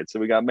get married. So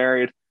we got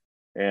married,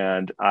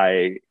 and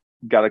I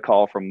got a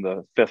call from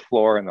the 5th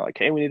floor, and they're like,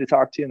 hey, we need to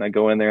talk to you. And I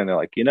go in there, and they're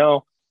like,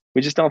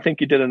 we just don't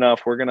think you did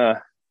enough.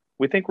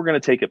 We think we're going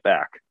to take it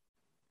back.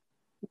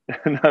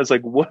 And I was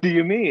like, what do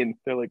you mean?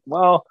 They're like,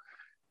 well,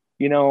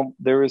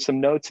 there were some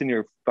notes in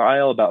your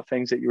file about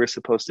things that you were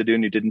supposed to do,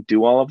 and you didn't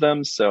do all of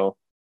them. So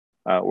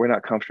we're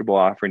not comfortable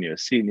offering you a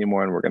seat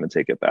anymore, and we're going to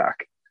take it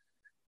back.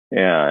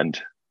 And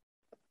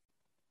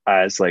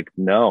I was like,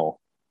 no.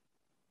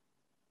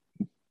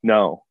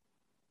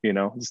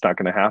 it's not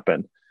going to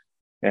happen.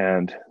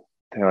 And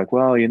they're like,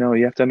 well, you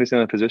have to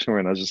understand the position we're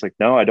in. I was just like,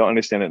 no, I don't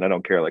understand it. And I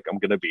don't care. Like, I'm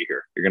going to be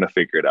here. You're going to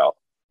figure it out.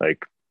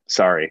 Like,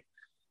 sorry.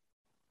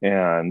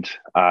 And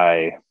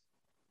I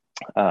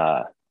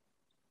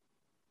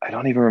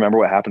don't even remember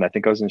what happened. I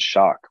think I was in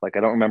shock. Like,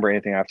 I don't remember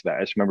anything after that.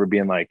 I just remember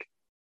being like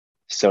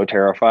so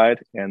terrified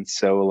and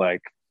so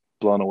like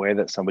blown away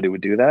that somebody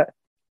would do that.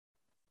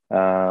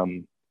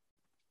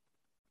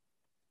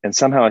 And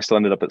somehow I still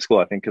ended up at school.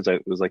 I think because I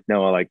was like,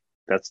 no, like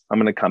I'm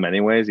going to come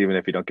anyways, even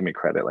if you don't give me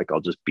credit. Like,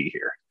 I'll just be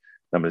here.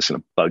 I'm just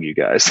going to bug you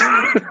guys.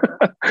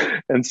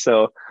 And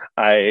so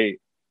I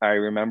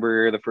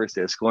remember the first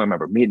day of school. I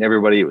remember meeting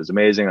everybody. It was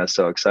amazing. I was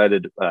so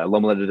excited.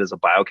 Loma Linda does a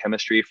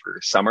biochemistry for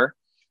summer.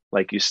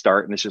 Like, you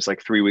start and it's just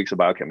like 3 weeks of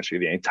biochemistry.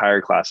 The entire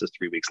class is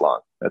 3 weeks long.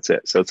 That's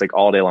it. So it's like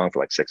all day long for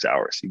like 6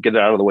 hours. You get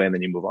it out of the way and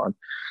then you move on.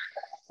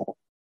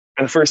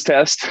 And the first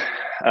test,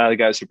 the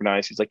guy was super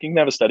nice. He's like, you can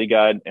have a study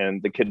guide.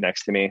 And the kid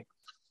next to me,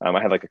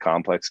 I had like a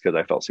complex because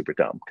I felt super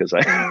dumb because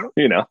I'm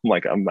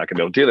like, I'm not gonna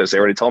be able to do this. They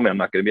already told me I'm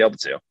not gonna be able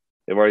to.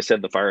 They've already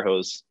said the fire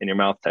hose in your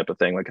mouth type of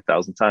thing like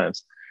 1,000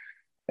 times.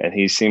 And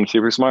he seemed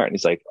super smart. And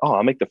he's like, oh,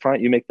 I'll make the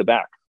front, you make the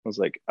back. I was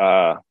like,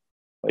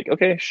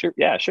 okay, sure.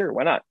 Yeah, sure.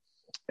 Why not?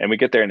 And we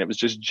get there and it was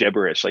just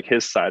gibberish. Like,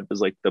 his side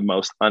was like the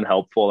most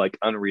unhelpful, like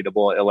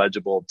unreadable,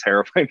 illegible,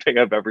 terrifying thing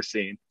I've ever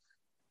seen.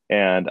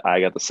 And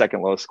I got the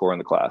second lowest score in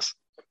the class.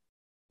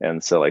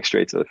 And so like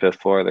straight to the 5th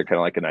floor, they're kind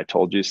of like, and I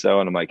told you so.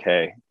 And I'm like,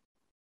 hey,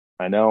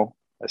 I know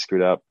I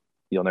screwed up.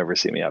 You'll never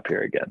see me up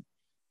here again.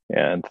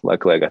 And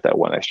luckily I got that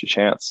one extra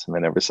chance and they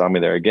never saw me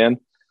there again.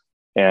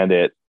 And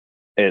it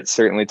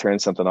certainly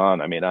turned something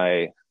on. I mean,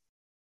 I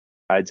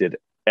did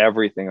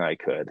everything I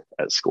could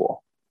at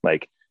school.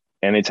 Like,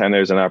 anytime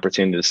there's an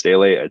opportunity to stay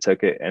late, I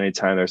took it.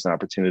 Anytime there's an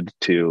opportunity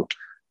to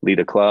lead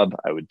a club,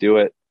 I would do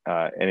it.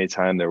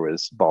 Anytime there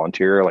was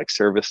volunteer, like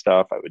service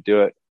stuff, I would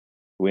do it.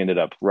 We ended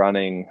up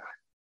running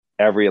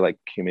every like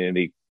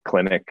community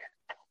clinic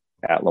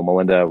at Loma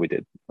Linda. We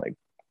did like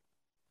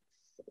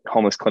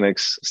homeless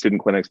clinics,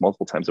 student clinics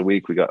multiple times a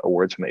week. We got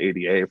awards from the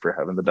ADA for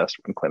having the best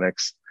run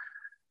clinics.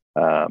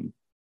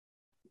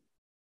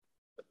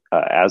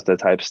 ASDA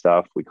type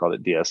stuff. We called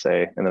it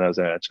DSA. And then I was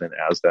actually in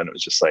ASDA, and it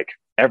was just like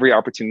every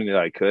opportunity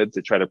that I could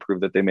to try to prove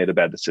that they made a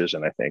bad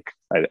decision. I think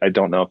I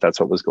don't know if that's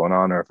what was going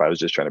on or if I was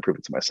just trying to prove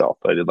it to myself,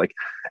 but I did like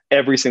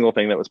every single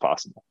thing that was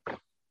possible.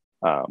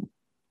 And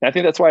I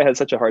think that's why I had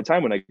such a hard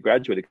time when I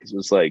graduated, because it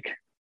was like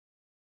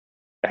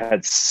I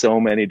had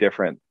so many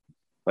different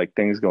like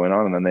things going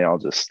on, and then they all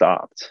just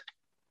stopped,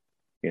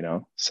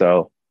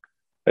 So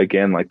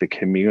again, like the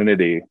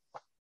community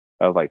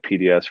of like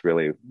PDS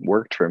really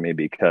worked for me,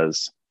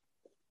 because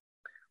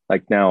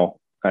like now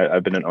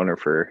I've been an owner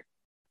for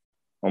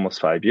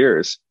almost 5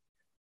 years,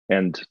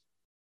 and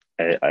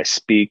I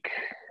speak,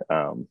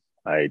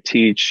 I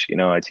teach,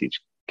 I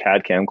teach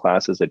CAD CAM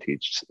classes, I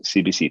teach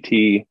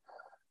CBCT,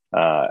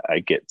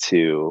 I get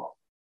to,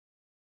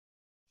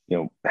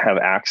 have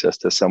access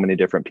to so many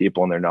different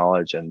people and their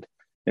knowledge and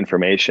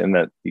information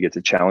that you get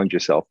to challenge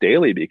yourself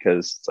daily,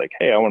 because it's like,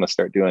 hey, I want to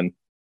start doing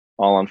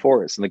all on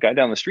fours. And the guy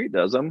down the street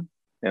does them,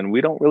 and we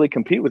don't really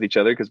compete with each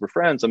other because we're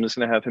friends. I'm just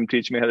going to have him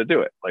teach me how to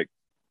do it. Like,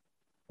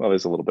 well,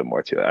 there's a little bit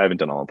more to it. I haven't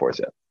done all on fours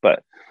yet,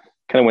 but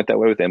kind of went that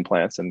way with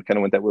implants and kind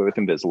of went that way with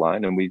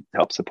Invisalign. And we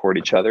help support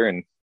each other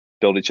and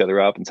build each other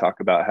up and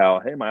talk about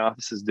how, hey, my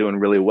office is doing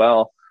really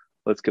well.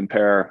 Let's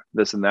compare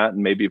this and that.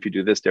 And maybe if you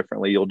do this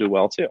differently, you'll do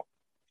well too.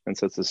 And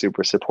so it's a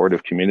super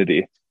supportive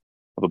community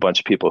of a bunch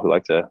of people who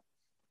like to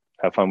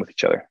have fun with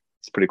each other.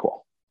 It's pretty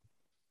cool.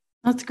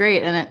 That's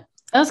great. And it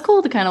was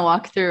cool to kind of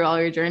walk through all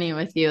your journey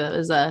with you. It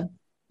was a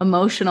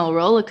emotional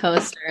roller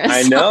coaster.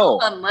 I know.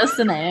 I'm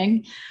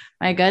listening.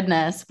 My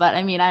goodness. But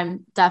I mean, I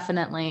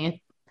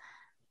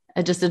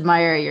just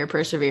admire your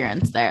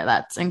perseverance there.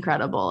 That's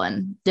incredible.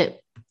 And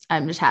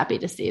I'm just happy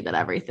to see that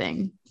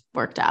everything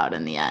worked out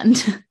in the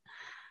end.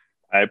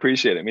 I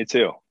appreciate it. Me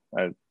too.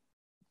 I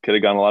could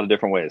have gone a lot of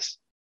different ways.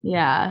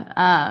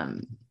 Yeah.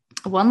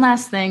 One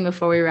last thing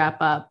before we wrap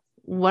up.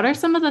 What are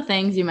some of the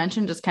things you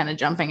mentioned, just kind of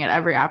jumping at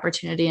every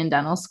opportunity in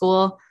dental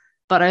school,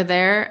 but are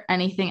there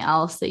anything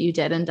else that you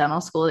did in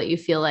dental school that you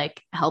feel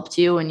like helped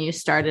you when you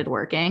started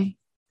working?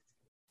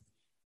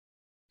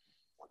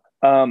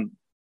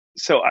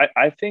 So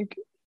I think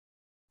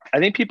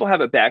people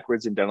have it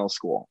backwards in dental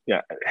school.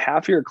 Yeah.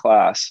 Half your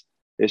class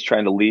is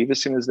trying to leave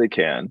as soon as they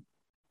can.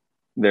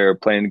 They're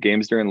playing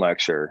games during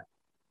lecture.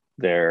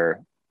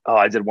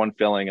 I did one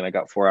filling and I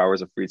got 4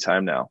 hours of free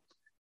time now.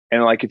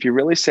 And like, if you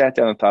really sat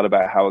down and thought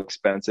about how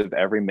expensive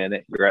every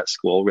minute you're at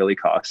school really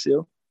costs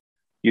you,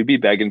 you'd be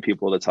begging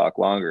people to talk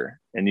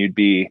longer, and you'd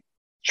be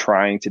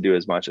trying to do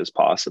as much as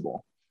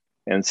possible.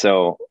 And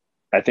so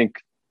I think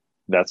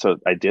that's what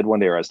I did one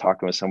day, where I was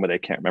talking with somebody, I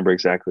can't remember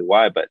exactly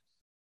why, but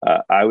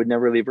I would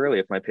never leave early.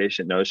 If my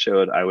patient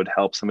no-showed, I would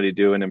help somebody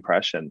do an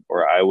impression,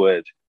 or I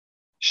would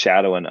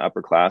shadow an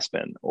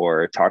upperclassman,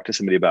 or talk to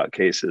somebody about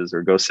cases,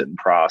 or go sit in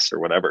pros or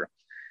whatever.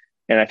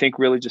 And I think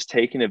really just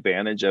taking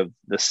advantage of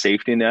the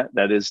safety net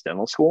that is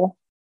dental school,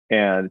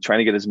 and trying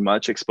to get as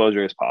much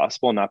exposure as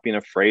possible, not being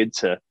afraid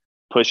to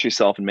push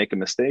yourself and make a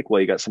mistake, well,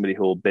 you got somebody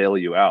who will bail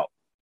you out,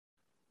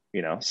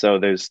 so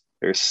there's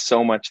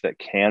so much that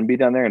can be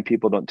done there, and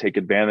people don't take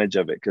advantage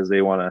of it because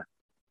they want to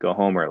go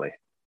home early.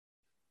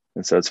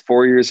 And so it's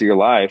 4 years of your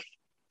life,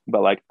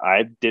 but like,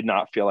 I did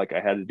not feel like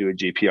I had to do a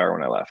GPR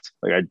when I left.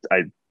 Like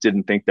I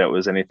didn't think that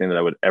was anything that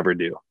I would ever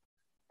do.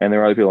 And there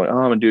were other people like, oh,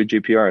 I'm gonna do a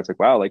GPR. It's like,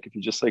 wow, like if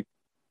you just like,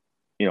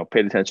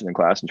 paid attention in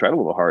class and tried a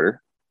little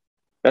harder.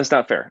 That's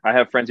not fair. I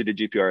have friends who did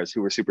GPRs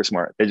who were super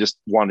smart. They just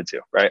wanted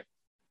to, right?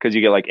 Because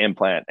you get like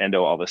implant,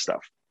 endo, all this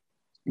stuff.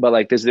 But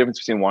like, there's a difference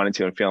between wanting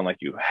to and feeling like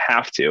you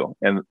have to.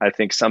 And I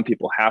think some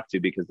people have to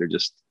because they're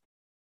just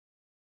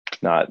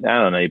not,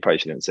 I don't know. You probably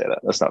shouldn't say that.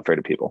 That's not fair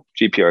to people.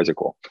 GPRs are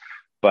cool.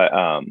 But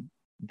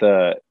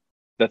the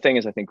thing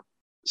is, I think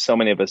so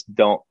many of us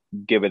don't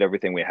give it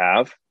everything we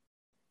have.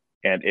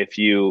 And if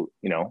you're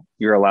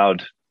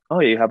allowed, oh,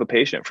 you have a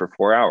patient for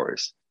 4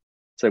 hours.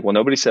 It's like, well,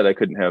 nobody said I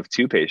couldn't have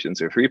 2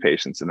 patients or 3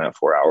 patients in that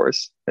 4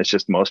 hours. It's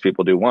just most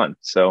people do 1.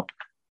 So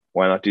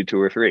why not do 2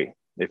 or 3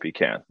 if you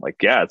can? Like,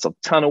 yeah, it's a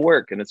ton of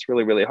work and it's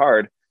really, really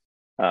hard.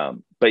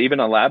 But even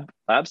on lab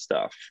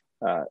stuff,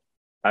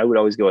 I would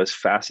always go as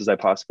fast as I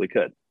possibly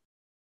could,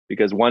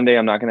 because one day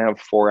I'm not going to have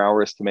 4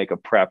 hours to make a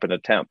prep and a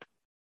temp,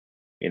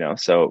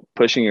 so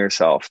pushing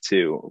yourself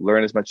to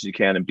learn as much as you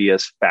can and be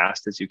as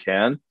fast as you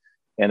can.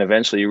 And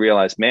eventually you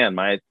realize, man,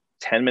 my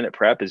 10-minute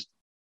prep is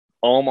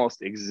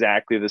almost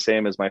exactly the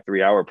same as my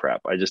 3-hour prep.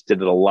 I just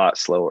did it a lot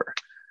slower.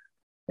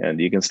 And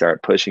you can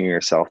start pushing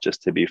yourself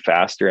just to be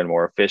faster and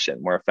more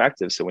efficient, more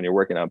effective. So when you're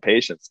working on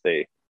patients,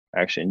 they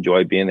actually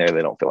enjoy being there.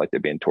 They don't feel like they're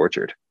being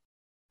tortured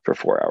for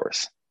 4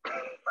 hours.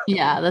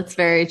 Yeah, that's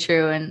very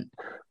true. And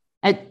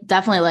I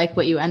definitely like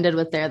what you ended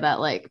with there, that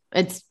like,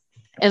 it's,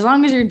 as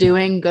long as you're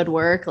doing good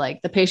work,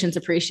 like the patients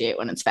appreciate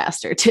when it's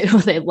faster too.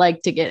 They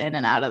like to get in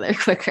and out of there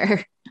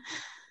quicker.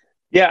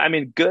 Yeah. I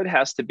mean, good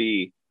has to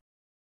be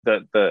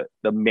the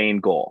main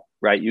goal,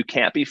 right? You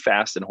can't be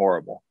fast and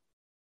horrible,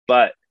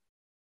 but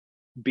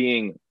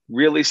being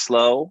really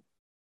slow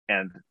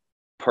and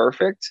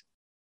perfect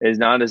is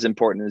not as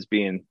important as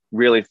being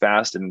really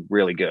fast and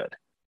really good,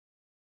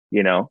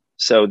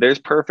 So there's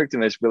perfect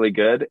and there's really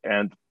good.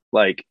 And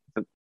like,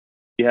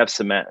 you have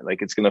cement,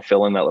 like it's going to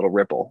fill in that little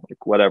ripple,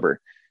 like whatever.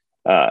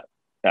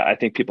 I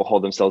think people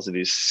hold themselves to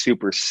these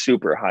super,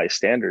 super high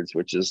standards,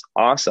 which is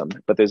awesome.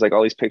 But there's like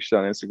all these pictures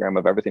on Instagram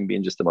of everything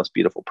being just the most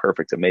beautiful,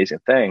 perfect, amazing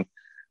thing.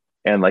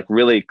 And like,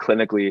 really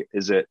clinically,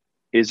 is it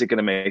going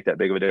to make that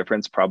big of a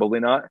difference? Probably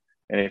not.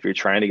 And if you're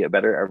trying to get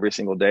better every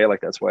single day, like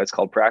that's why it's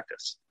called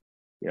practice,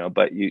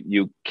 but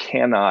you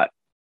cannot,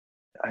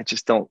 I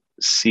just don't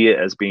see it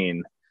as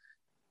being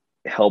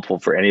helpful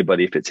for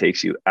anybody if it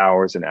takes you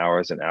hours and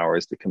hours and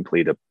hours to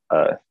complete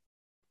a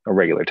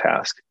regular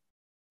task.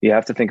 You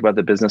have to think about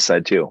the business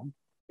side too.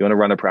 You want to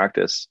run a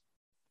practice,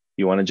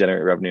 you want to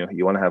generate revenue,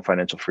 you want to have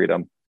financial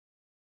freedom.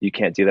 You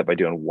can't do that by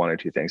doing 1 or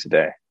 2 things a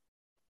day.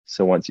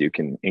 So once you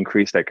can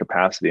increase that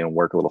capacity and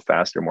work a little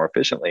faster, more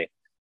efficiently,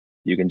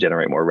 you can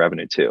generate more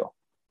revenue too.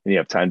 And you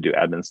have time to do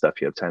admin stuff.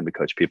 You have time to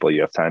coach people.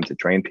 You have time to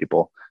train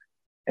people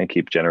and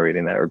keep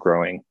generating that or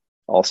growing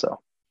also.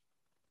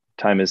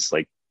 Time is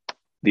like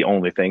the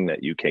only thing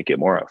that you can't get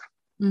more of.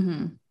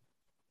 Mm-hmm.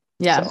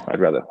 Yeah. So I'd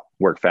rather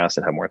work fast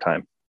and have more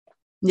time.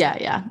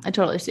 Yeah. I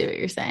totally see what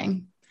you're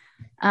saying.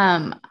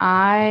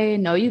 I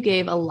know you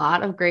gave a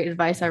lot of great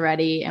advice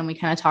already, and we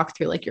kind of talked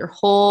through like your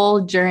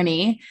whole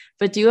journey,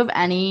 but do you have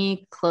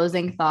any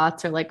closing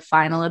thoughts or like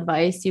final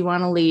advice you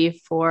want to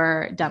leave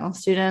for dental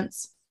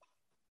students?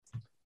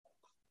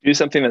 Do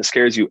something that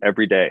scares you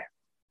every day.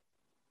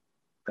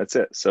 That's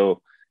it.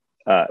 So,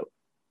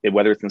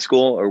 whether it's in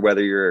school or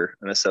whether you're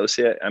an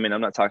associate, I mean,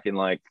 I'm not talking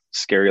like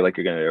scary, like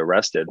you're going to get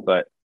arrested,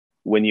 but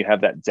when you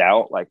have that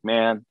doubt, like,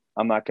 man,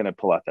 I'm not going to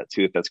pull out that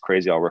tooth. That's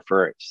crazy. I'll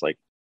refer it. Just like,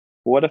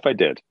 what if I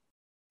did?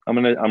 I'm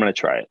going to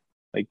try it.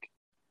 Like,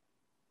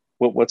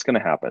 what's going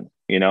to happen?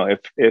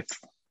 If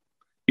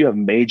you have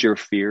major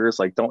fears,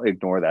 like, don't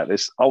ignore that.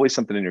 There's always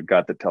something in your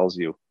gut that tells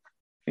you,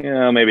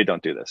 maybe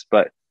don't do this,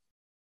 but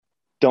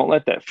don't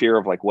let that fear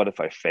of like, what if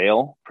I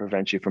fail,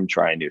 prevent you from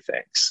trying new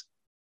things.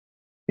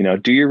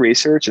 Do your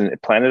research and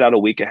plan it out a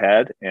week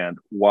ahead and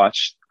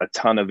watch a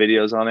ton of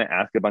videos on it.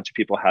 Ask a bunch of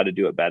people how to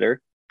do it better,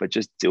 but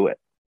just do it.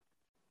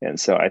 And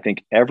so I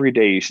think every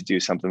day you should do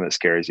something that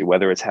scares you,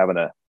 whether it's having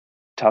a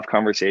tough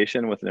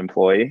conversation with an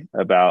employee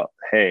about,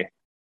 hey,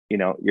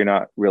 you're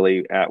not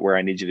really at where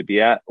I need you to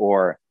be at,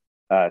 or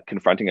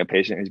confronting a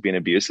patient who's being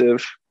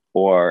abusive,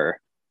 or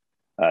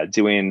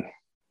doing,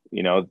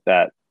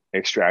 that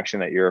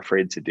extraction that you're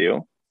afraid to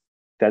do.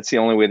 That's the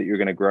only way that you're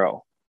going to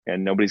grow,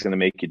 and nobody's going to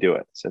make you do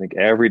it. So I think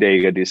every day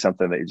you got to do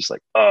something that you're just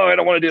like, oh, I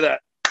don't want to do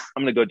that.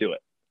 I'm going to go do it.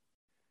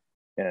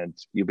 And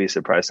you'll be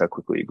surprised how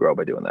quickly you grow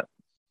by doing that.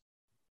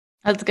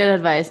 That's good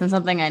advice and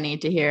something I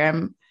need to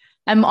hear.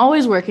 I'm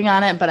always working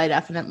on it, but I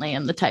definitely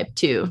am the type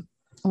to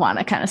want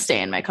to kind of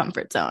stay in my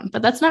comfort zone,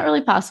 but that's not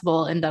really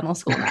possible in dental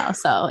school now.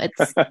 So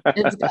it's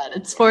good.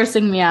 It's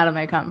forcing me out of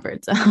my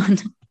comfort zone.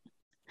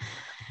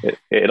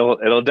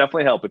 It'll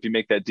definitely help if you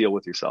make that deal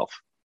with yourself.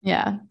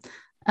 Yeah.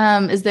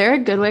 Is there a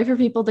good way for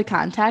people to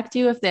contact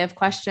you if they have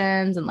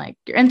questions, and like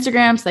your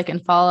Instagram so they can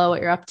follow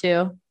what you're up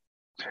to?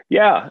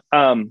 Yeah.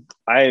 I'm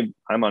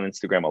on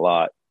Instagram a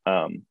lot.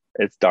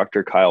 It's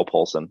Dr. Kyle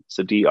Poulsen.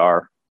 So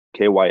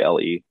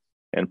DrKyle,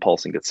 and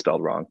Poulsen gets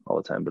spelled wrong all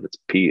the time, but it's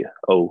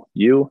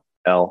Poulsen.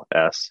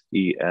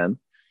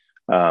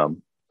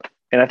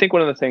 And I think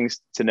one of the things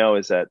to know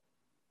is that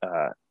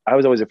I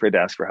was always afraid to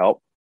ask for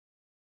help.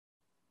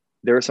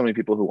 There are so many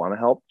people who want to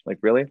help, like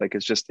really, like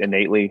it's just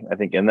innately, I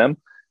think, in them.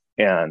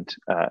 And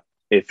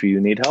if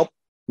you need help,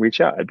 reach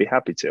out. I'd be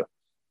happy to.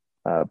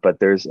 But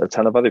there's a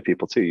ton of other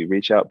people too. You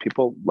reach out.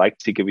 People like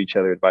to give each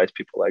other advice.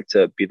 People like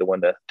to be the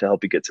one to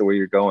help you get to where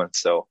you're going.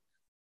 So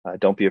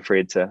don't be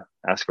afraid to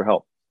ask for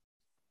help.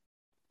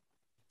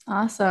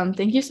 Awesome.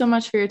 Thank you so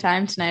much for your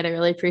time tonight. I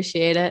really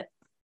appreciate it.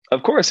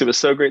 Of course, it was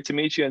so great to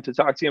meet you and to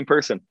talk to you in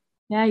person.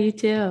 Yeah, you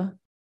too.